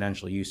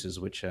non-residential uses,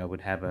 which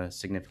would have a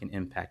significant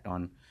impact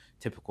on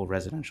typical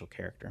residential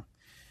character.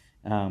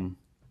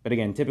 But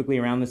again, typically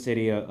around the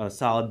city, a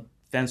solid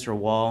fence or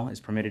wall is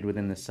permitted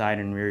within the side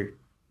and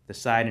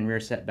rear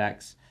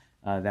setbacks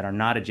that are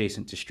not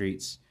adjacent to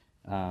streets,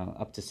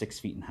 up to 6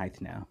 feet in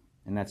height now,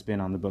 and that's been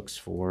on the books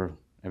for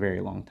a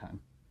very long time.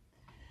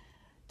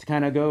 To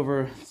kind of go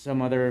over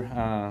some other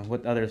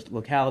what other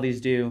localities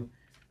do,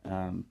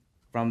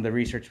 from the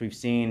research we've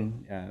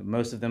seen,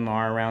 most of them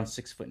are around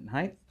 6 foot in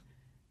height.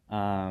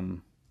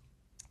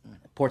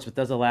 Portsmouth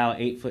does allow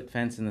 8-foot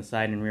fence in the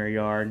side and rear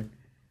yard,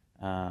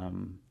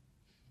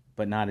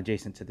 but not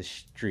adjacent to the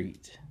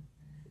street.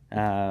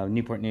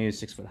 Newport News,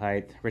 6 foot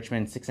height.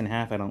 Richmond,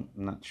 6.5. I'm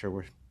not sure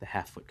where the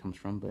half foot comes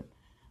from, but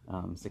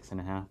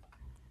 6.5.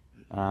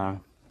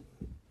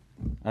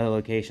 Other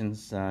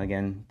locations,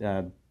 again,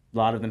 a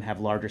lot of them have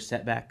larger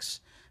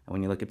setbacks.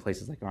 When you look at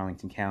places like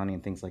Arlington County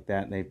and things like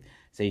that, they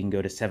say you can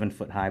go to 7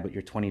 foot high, but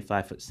you're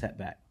 25-foot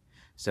setback.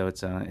 So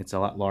it's a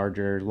lot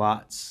larger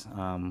lots,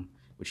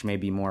 which may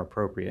be more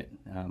appropriate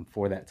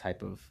for that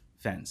type of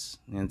fence.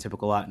 And a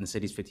typical lot in the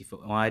city is 50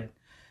 foot wide.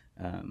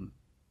 From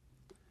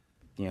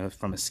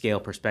a scale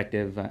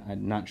perspective,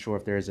 I'm not sure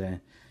if there's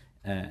a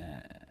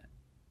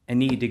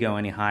need to go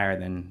any higher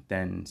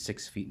than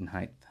 6 feet in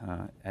height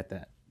at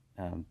that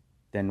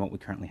than what we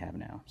currently have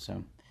now.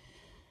 So,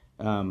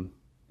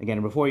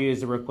 again, before you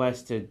is a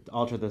request to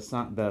alter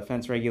the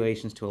fence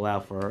regulations to allow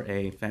for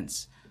a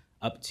fence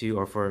up to,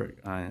 or for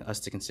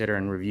us to consider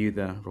and review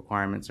the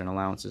requirements and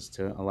allowances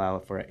to allow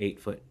for an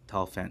 8-foot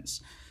tall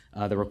fence.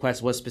 The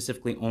request was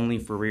specifically only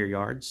for rear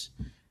yards,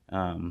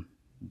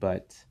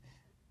 but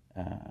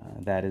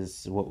that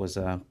is what was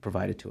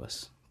provided to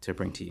us to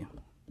bring to you.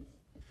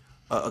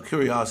 A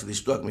curiosity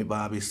struck me,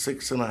 Bobby.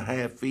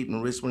 6.5 feet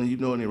in Richmond. You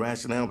know any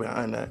rationale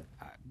behind that?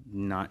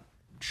 Not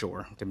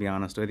sure, to be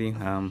honest with you.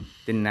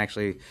 Didn't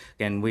actually.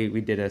 Again,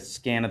 we did a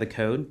scan of the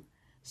code,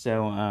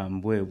 so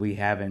we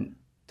haven't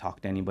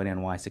talked to anybody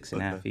on why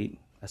 6.5 feet.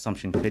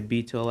 Assumption could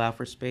be to allow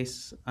for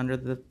space under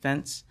the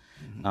fence,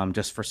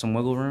 just for some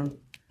wiggle room.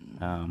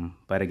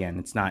 But again,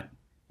 it's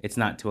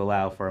not to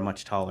allow for a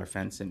much taller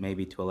fence. It may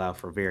be to allow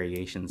for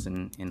variations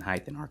in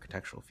height and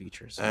architectural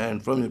features.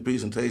 And from your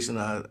presentation,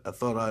 I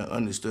thought I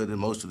understood that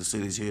most of the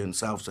cities here in the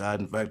South Side,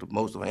 in fact,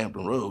 most of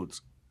Hampton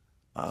roads,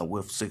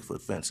 with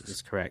 6-foot fences.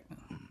 That's correct,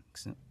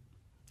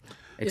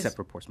 except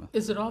for Portsmouth.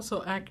 Is it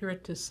also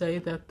accurate to say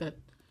that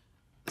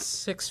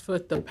 6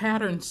 foot, the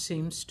pattern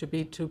seems to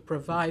be to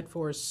provide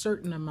for a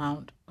certain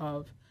amount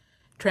of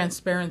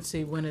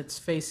transparency when it's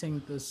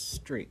facing the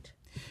street?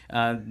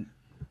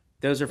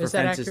 Those are for Is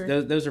that fences.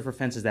 accurate? Those are for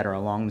fences that are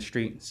along the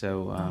street.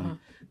 So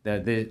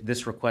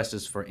this request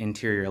is for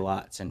interior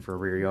lots and for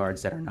rear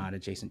yards that are not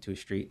adjacent to a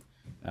street.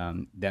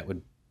 That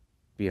would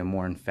be a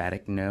more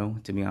emphatic no,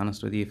 to be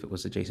honest with you, if it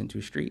was adjacent to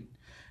a street.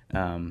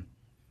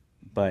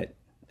 But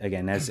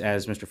again, as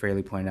Mr.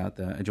 Fraley pointed out,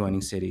 the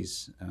adjoining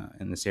cities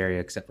in this area,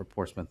 except for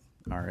Portsmouth,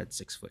 are at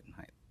 6 foot in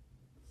height.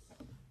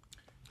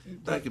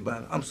 Thank you,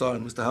 Bob. I'm sorry,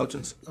 Mr.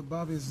 Houchins.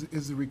 Bob,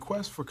 is the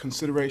request for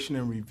consideration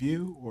and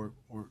review or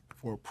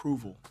for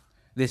approval?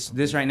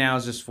 This right now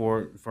is just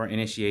for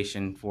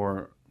initiation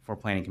for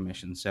Planning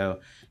Commission.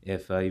 So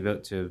if you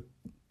vote to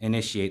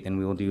initiate, then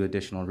we will do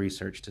additional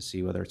research to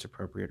see whether it's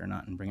appropriate or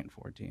not and bring it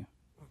forward to you.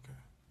 Okay.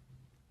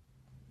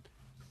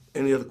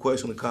 Any other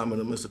question or comment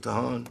of Mr.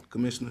 Tahan,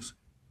 commissioners?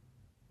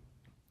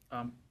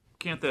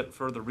 Can't that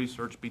further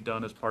research be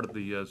done as part of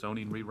the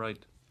zoning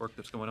rewrite work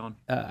that's going on?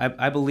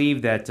 I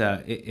believe that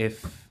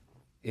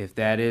if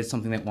that is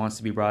something that wants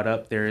to be brought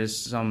up, there is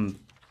some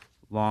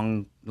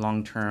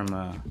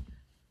long-term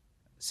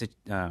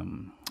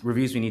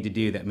reviews we need to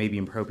do that may be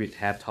appropriate to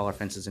have taller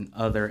fences in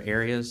other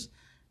areas,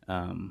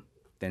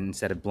 than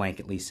instead of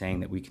blanketly saying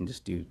that we can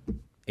just do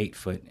 8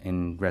 foot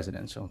in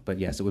residential. But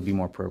yes, it would be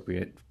more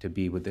appropriate to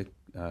be with the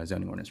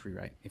zoning ordinance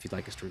rewrite if you'd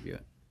like us to review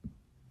it.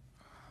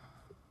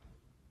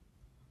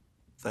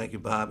 Thank you,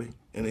 Bobby.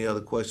 Any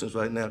other questions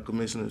right now,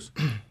 commissioners?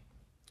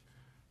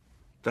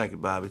 Thank you,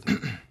 Bobby.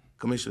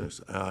 Commissioners,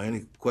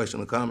 any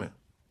question or comment?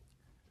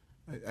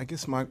 I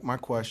guess my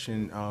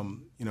question,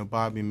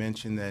 Bobby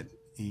mentioned that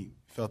he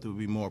felt it would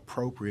be more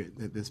appropriate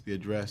that this be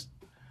addressed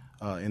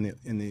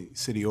in the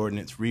city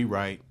ordinance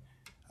rewrite,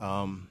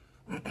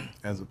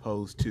 as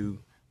opposed to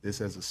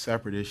this as a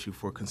separate issue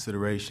for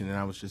consideration. And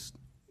I was just,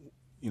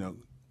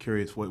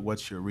 curious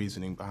what's your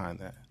reasoning behind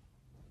that?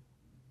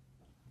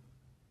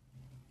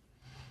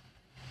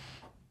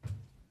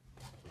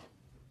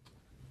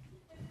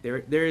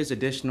 There is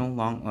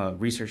additional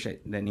research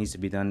that needs to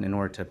be done in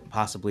order to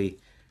possibly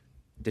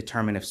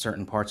determine if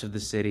certain parts of the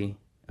city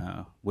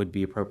would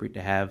be appropriate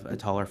to have a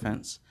taller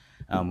fence.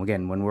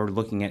 Again, when we're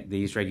looking at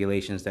these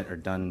regulations that are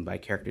done by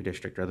character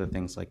district or other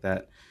things like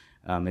that,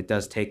 it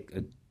does take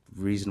a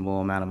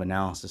reasonable amount of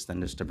analysis than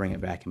just to bring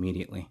it back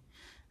immediately.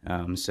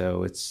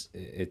 So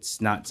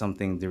it's not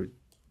something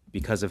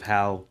because of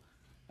how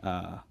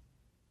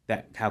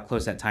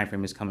close that time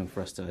frame is coming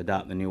for us to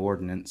adopt the new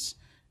ordinance.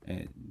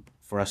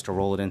 For us to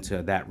roll it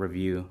into that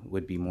review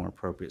would be more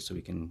appropriate, so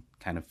we can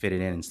kind of fit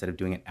it in instead of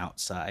doing it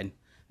outside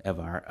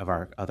of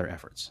our other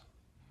efforts.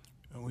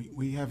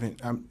 We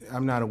haven't.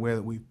 I'm not aware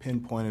that we've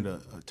pinpointed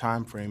a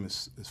time frame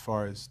as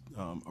far as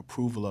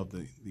approval of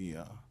the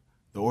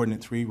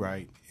ordinance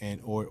rewrite,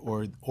 and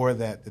or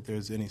that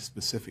there's any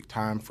specific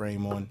time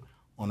frame on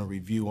a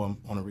review on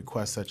a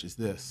request such as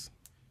this.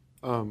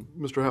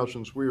 Mr.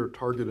 Houchins, we are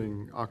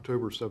targeting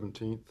October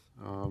 17th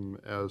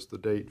as the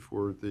date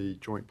for the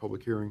joint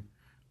public hearing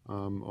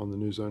on the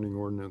new zoning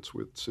ordinance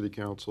with City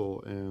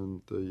Council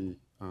and the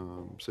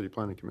City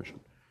Planning Commission.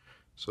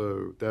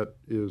 So that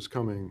is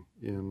coming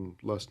in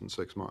less than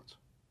 6 months.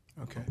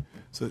 Okay.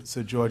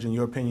 So George, in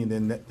your opinion,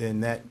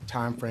 then that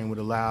time frame would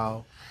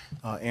allow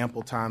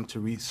ample time to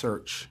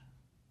research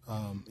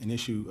an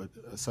issue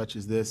such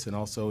as this, and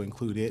also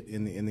include it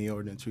in the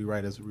ordinance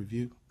rewrite as a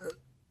review?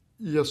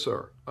 Yes,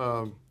 sir.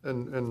 And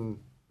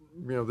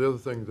the other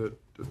thing that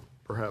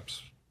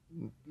perhaps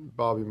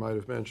Bobby might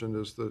have mentioned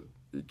is that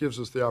it gives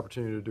us the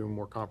opportunity to do a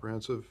more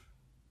comprehensive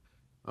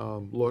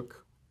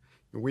look.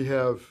 We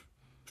have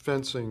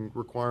fencing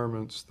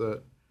requirements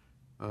that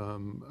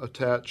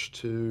attach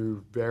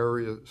to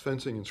various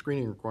fencing and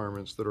screening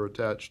requirements that are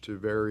attached to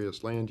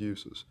various land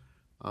uses,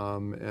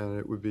 and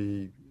it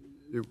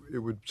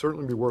would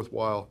certainly be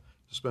worthwhile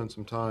to spend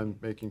some time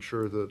making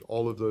sure that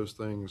all of those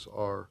things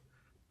are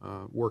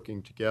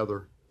working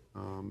together,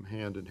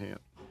 hand in hand.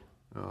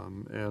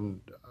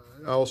 And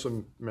I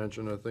also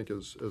mentioned, I think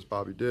as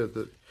Bobby did,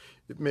 that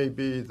it may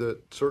be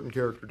that certain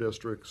character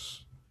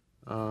districts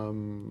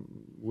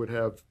would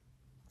have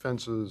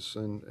fences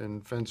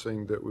and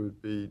fencing that would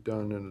be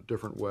done in a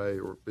different way,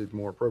 or be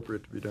more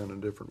appropriate to be done in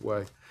a different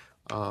way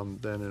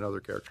than in other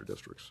character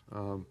districts.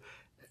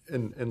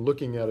 And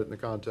looking at it in the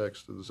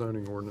context of the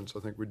zoning ordinance, I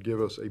think would give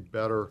us a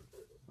better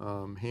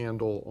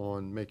handle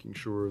on making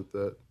sure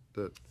that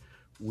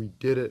we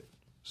did it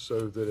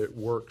so that it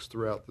works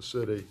throughout the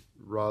city,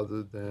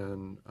 rather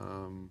than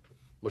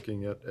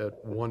looking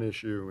at one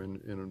issue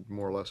in a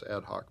more or less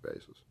ad hoc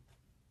basis.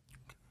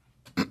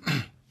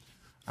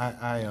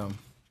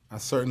 I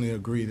certainly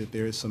agree that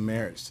there is some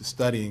merits to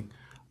studying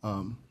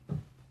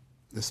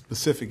the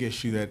specific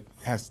issue that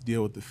has to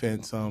deal with the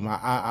fence.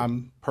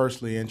 I'm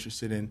personally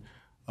interested in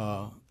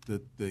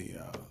the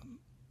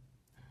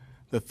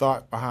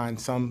thought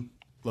behind some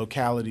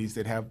localities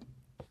that have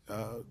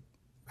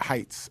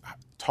heights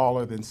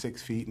taller than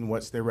 6 feet, and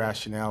what's their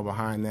rationale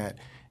behind that.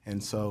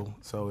 And so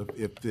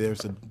if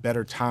there's a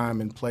better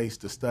time and place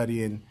to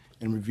study and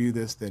review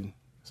this, then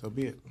so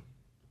be it.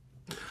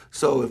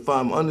 So if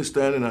I'm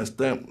understanding,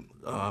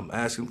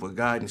 asking for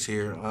guidance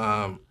here,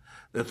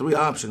 there are three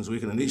options. We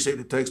can initiate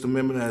the text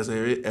amendment as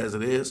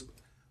it is.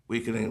 We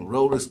can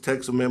enroll this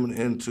text amendment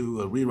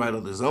into a rewrite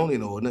of the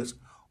zoning ordinance,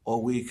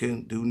 or we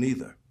can do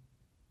neither.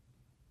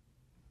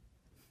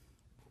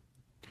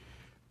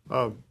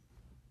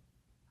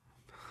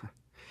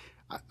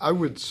 I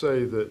would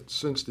say that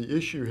since the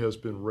issue has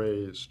been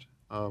raised,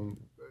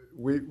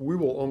 we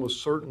will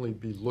almost certainly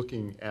be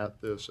looking at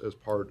this as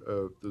part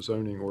of the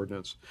zoning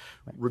ordinance,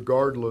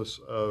 regardless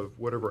of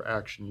whatever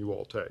action you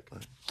all take.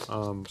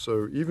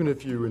 So even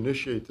if you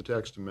initiate the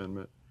text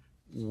amendment,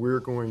 we're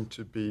going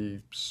to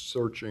be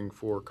searching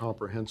for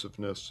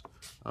comprehensiveness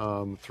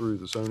through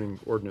the zoning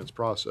ordinance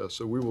process.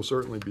 So we will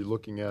certainly be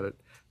looking at it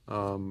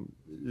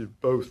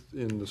both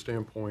in the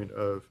standpoint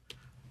of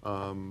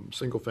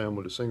single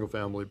family to single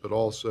family, but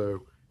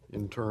also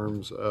in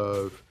terms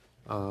of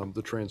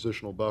the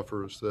transitional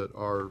buffers that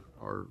are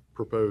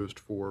proposed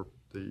for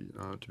the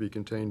to be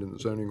contained in the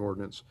zoning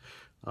ordinance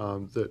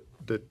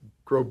that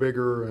grow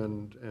bigger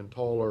and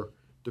taller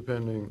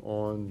depending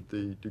on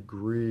the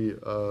degree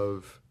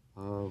of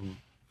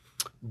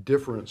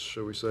difference,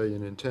 shall we say,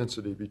 in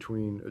intensity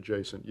between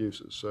adjacent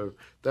uses. So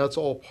that's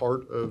all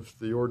part of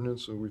the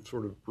ordinance, and we've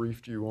sort of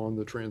briefed you on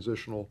the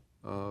transitional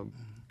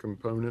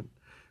component.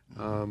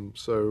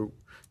 So,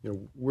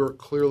 we're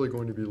clearly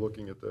going to be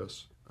looking at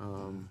this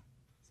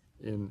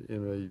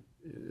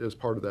as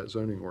part of that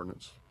zoning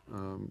ordinance,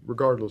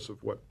 regardless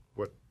of what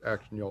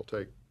action y'all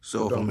take.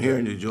 So if I'm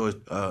hearing you, George,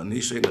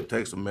 initiating the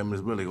text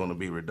amendment is really going to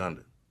be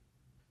redundant.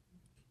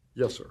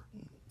 Yes, sir.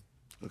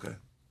 Okay.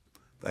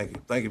 Thank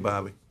you. Thank you,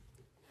 Bobby.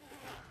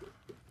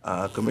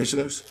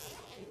 Commissioners,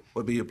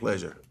 what would be your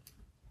pleasure?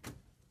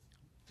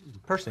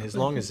 Personally, as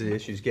long as the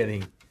issue is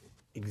getting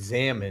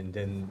examined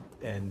and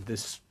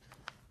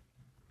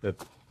the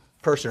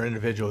person or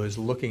individual who's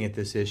looking at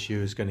this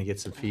issue is going to get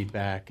some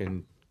feedback,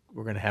 and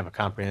we're going to have a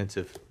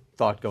comprehensive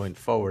thought going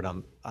forward,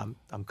 I'm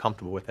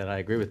comfortable with that. I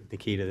agree with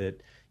Nikita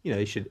that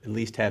they should at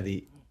least have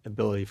the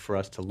ability for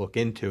us to look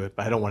into it,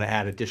 but I don't want to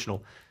add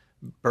additional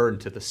burden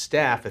to the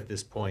staff at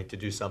this point to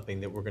do something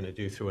that we're going to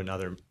do through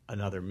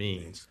another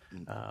means.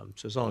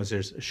 So as long as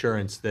there's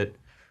assurance that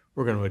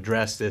we're going to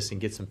address this and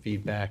get some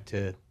feedback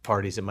to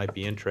parties that might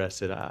be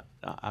interested,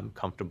 I'm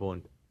comfortable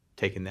in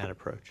taking that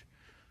approach.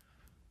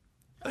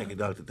 Thank you,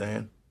 Dr.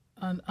 Dan.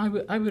 And I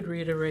would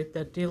reiterate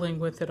that dealing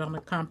with it on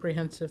a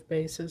comprehensive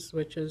basis,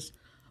 which is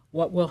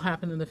what will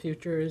happen in the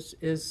future,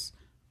 is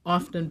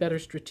often better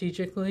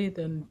strategically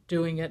than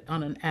doing it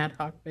on an ad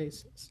hoc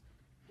basis.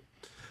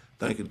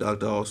 Thank you,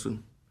 Dr.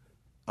 Austin.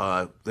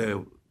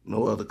 There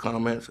No other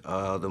comments?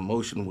 The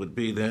motion would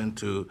be then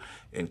to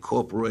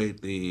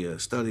incorporate the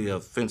study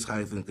of fence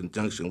height in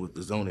conjunction with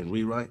the zoning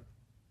rewrite.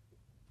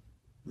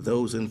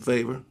 Those in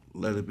favor,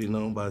 let it be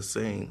known by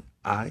saying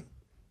aye.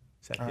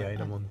 Is that the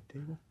item on the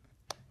table?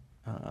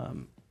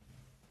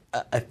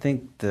 I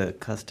think the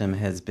custom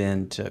has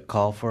been to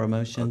call for a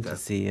motion to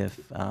see if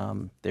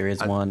there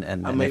is one,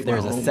 and then if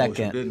there's a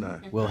second,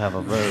 we'll have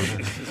a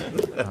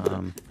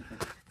vote.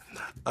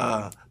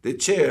 The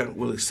chair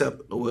will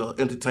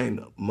entertain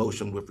a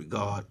motion with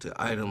regard to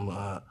item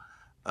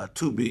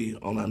 2B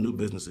on our new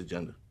business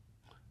agenda.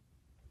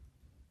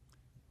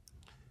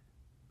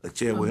 The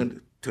chair will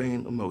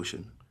entertain a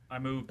motion. I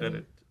move that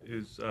it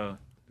is,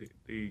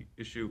 the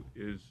issue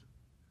is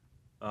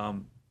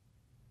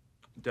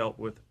dealt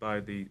with by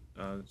the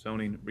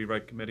zoning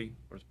rewrite committee,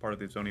 or as part of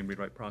the zoning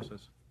rewrite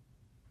process.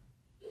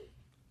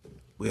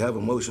 We have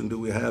a motion. Do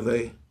we have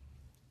a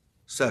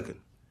second?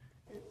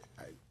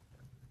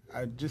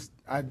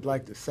 I'd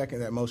like to second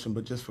that motion,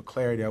 but just for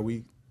clarity,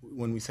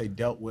 when we say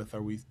dealt with,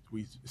 are we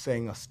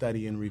saying a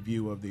study and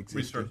review of the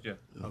existing? Research,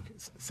 yeah. Okay,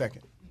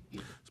 second.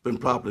 It's been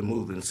properly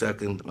moved in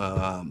second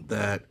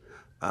that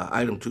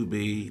item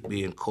 2B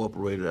be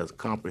incorporated as a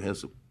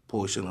comprehensive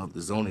portion of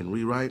the zoning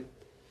rewrite.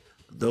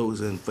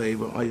 Those in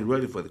favor, are you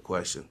ready for the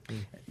question?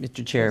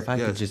 Mr. Chair, if I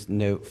Yes. could just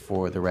note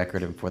for the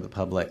record and for the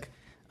public,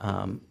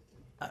 and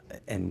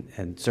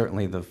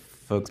certainly the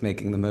folks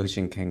making the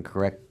motion can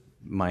correct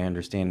my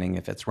understanding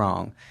if it's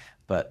wrong,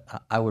 but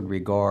I would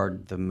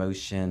regard the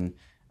motion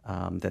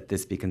that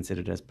this be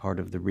considered as part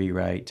of the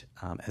rewrite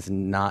as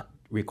not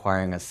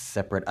requiring a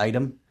separate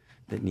item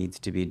that needs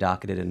to be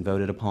docketed and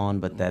voted upon,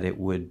 but that it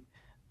would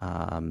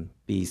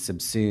be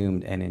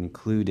subsumed and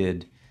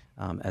included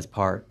as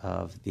part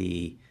of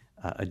the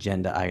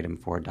agenda item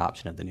for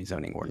adoption of the new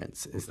zoning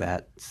ordinance. Is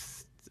that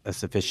a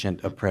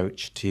sufficient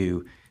approach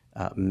to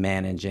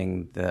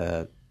managing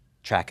the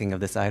tracking of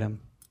this item?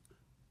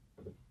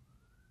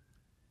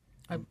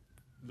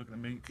 Looking at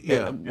me?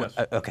 Yeah. Yes.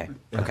 Okay.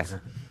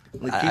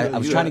 I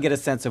was trying to get a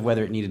sense of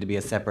whether it needed to be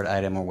a separate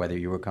item or whether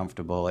you were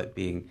comfortable it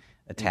being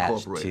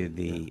attached to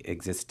the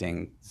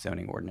existing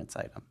zoning ordinance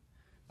item.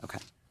 Okay.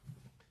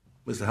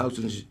 Mr.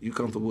 Houchins, you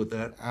comfortable with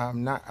that?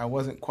 I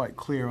wasn't quite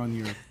clear on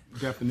your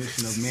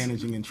definition of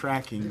managing and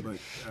tracking, but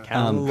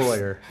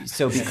Lawyer.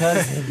 So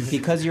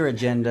because your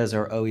agendas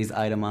are always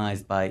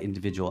itemized by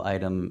individual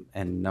item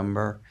and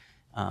number,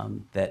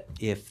 that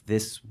if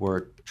this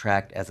were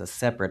tracked as a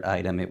separate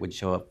item, it would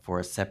show up for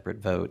a separate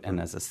vote and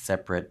as a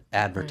separate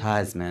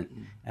advertisement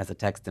as a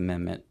text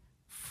amendment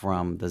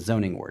from the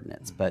zoning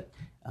ordinance. But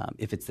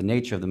if it's the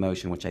nature of the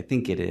motion, which I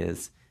think it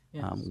is,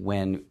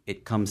 when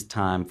it comes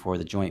time for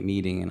the joint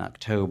meeting in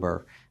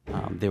October,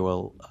 there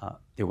will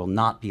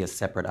not be a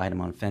separate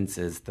item on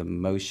fences. The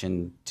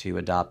motion to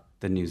adopt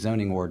the new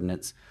zoning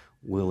ordinance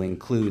will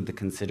include the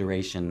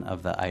consideration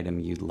of the item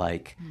you'd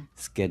like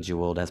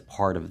scheduled as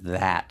part of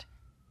that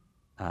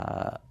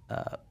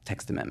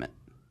text amendment.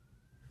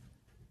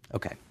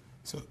 Okay.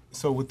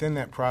 So within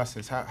that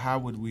process, how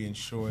would we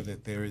ensure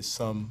that there is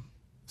some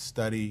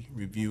study,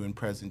 review, and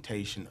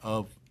presentation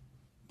of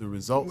the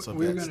results of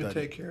that study? We're going to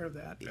take care of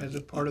that as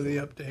a part of the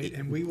update,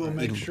 and we will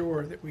make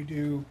sure that we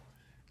do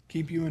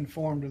keep you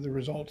informed of the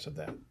results of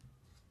that.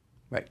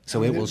 Right.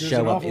 So it will There's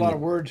show an up awful in lot of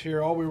words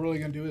here. All we're really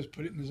going to do is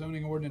put it in the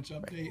zoning ordinance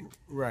update.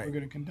 Right. We're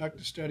going to conduct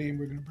a study, and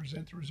we're going to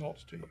present the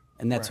results to you.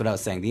 And that's what I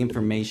was saying. The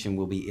information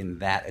will be in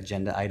that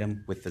agenda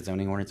item with the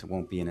zoning ordinance. It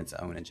won't be in its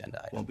own agenda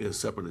item. Won't be a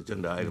separate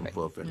agenda item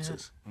for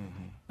offenses.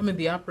 I mean,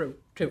 the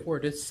operative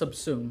word is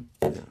subsume.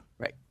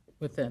 Right.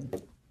 Within.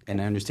 And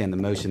I understand the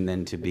motion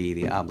then to be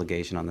the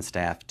obligation on the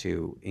staff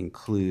to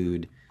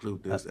include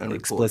this and report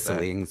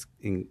explicitly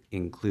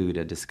include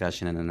a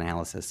discussion and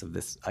analysis of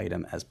this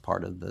item as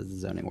part of the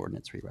zoning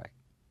ordinance rewrite.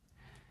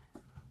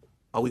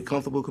 Are we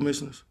comfortable,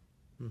 commissioners?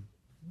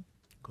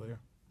 Clear.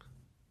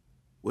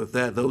 With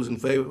that, those in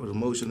favor of the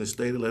motion as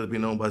stated, let it be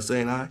known by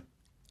saying aye.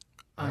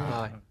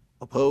 Aye.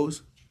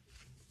 Opposed?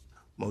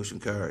 Motion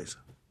carries.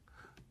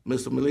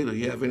 Mr. Melito,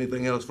 you have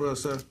anything else for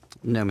us, sir?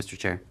 No, Mr.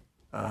 Chair.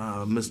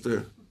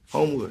 Mr.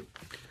 Homewood.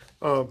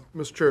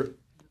 Mr. Chair,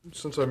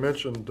 since I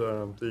mentioned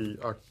the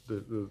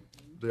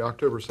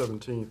October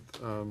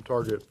 17th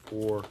target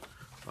for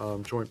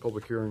joint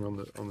public hearing on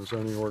the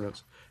zoning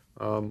ordinance,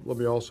 let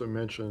me also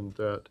mention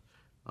that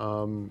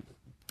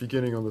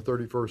beginning on the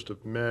 31st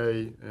of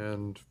May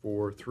and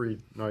for 3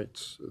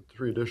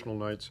 additional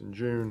nights in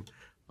June,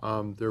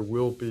 there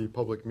will be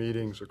public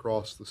meetings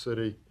across the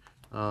city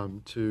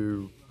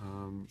to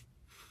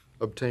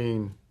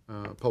obtain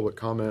public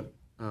comment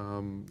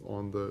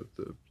on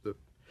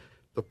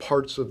the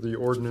parts of the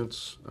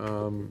ordinance.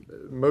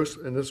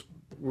 We're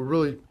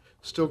really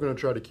still going to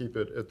try to keep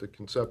it at the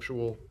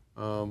conceptual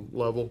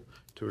level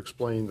to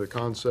explain the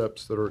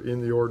concepts that are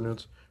in the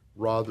ordinance,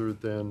 rather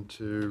than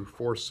to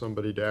force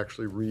somebody to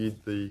actually read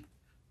the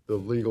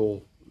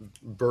legal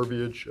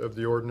verbiage of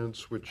the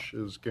ordinance, which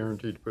is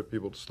guaranteed to put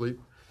people to sleep.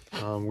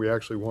 We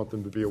actually want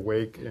them to be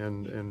awake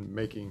and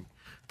making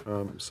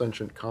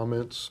sentient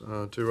comments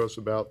to us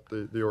about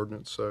the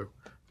ordinance. So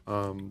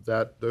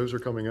those are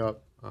coming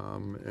up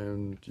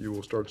and you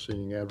will start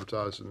seeing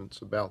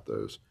advertisements about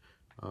those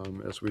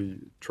as we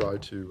try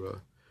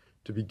to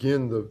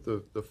begin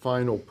the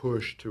final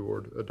push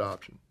toward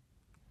adoption.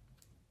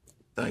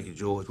 Thank you,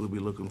 George. We'll be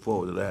looking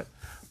forward to that.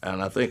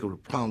 And I think it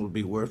would probably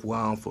be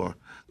worthwhile for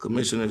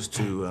commissioners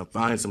to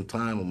find some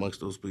time amongst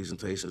those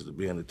presentations to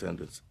be in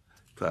attendance,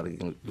 try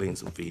to glean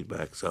some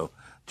feedback. So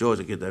George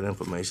will get that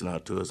information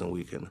out to us, and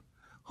we can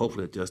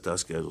hopefully adjust our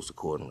schedules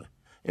accordingly.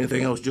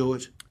 Anything else,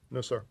 George?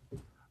 No, sir.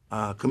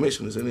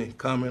 Commissioners, any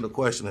comment or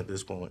question at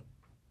this point?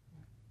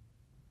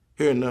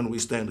 Hearing none, we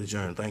stand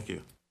adjourned. Thank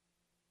you.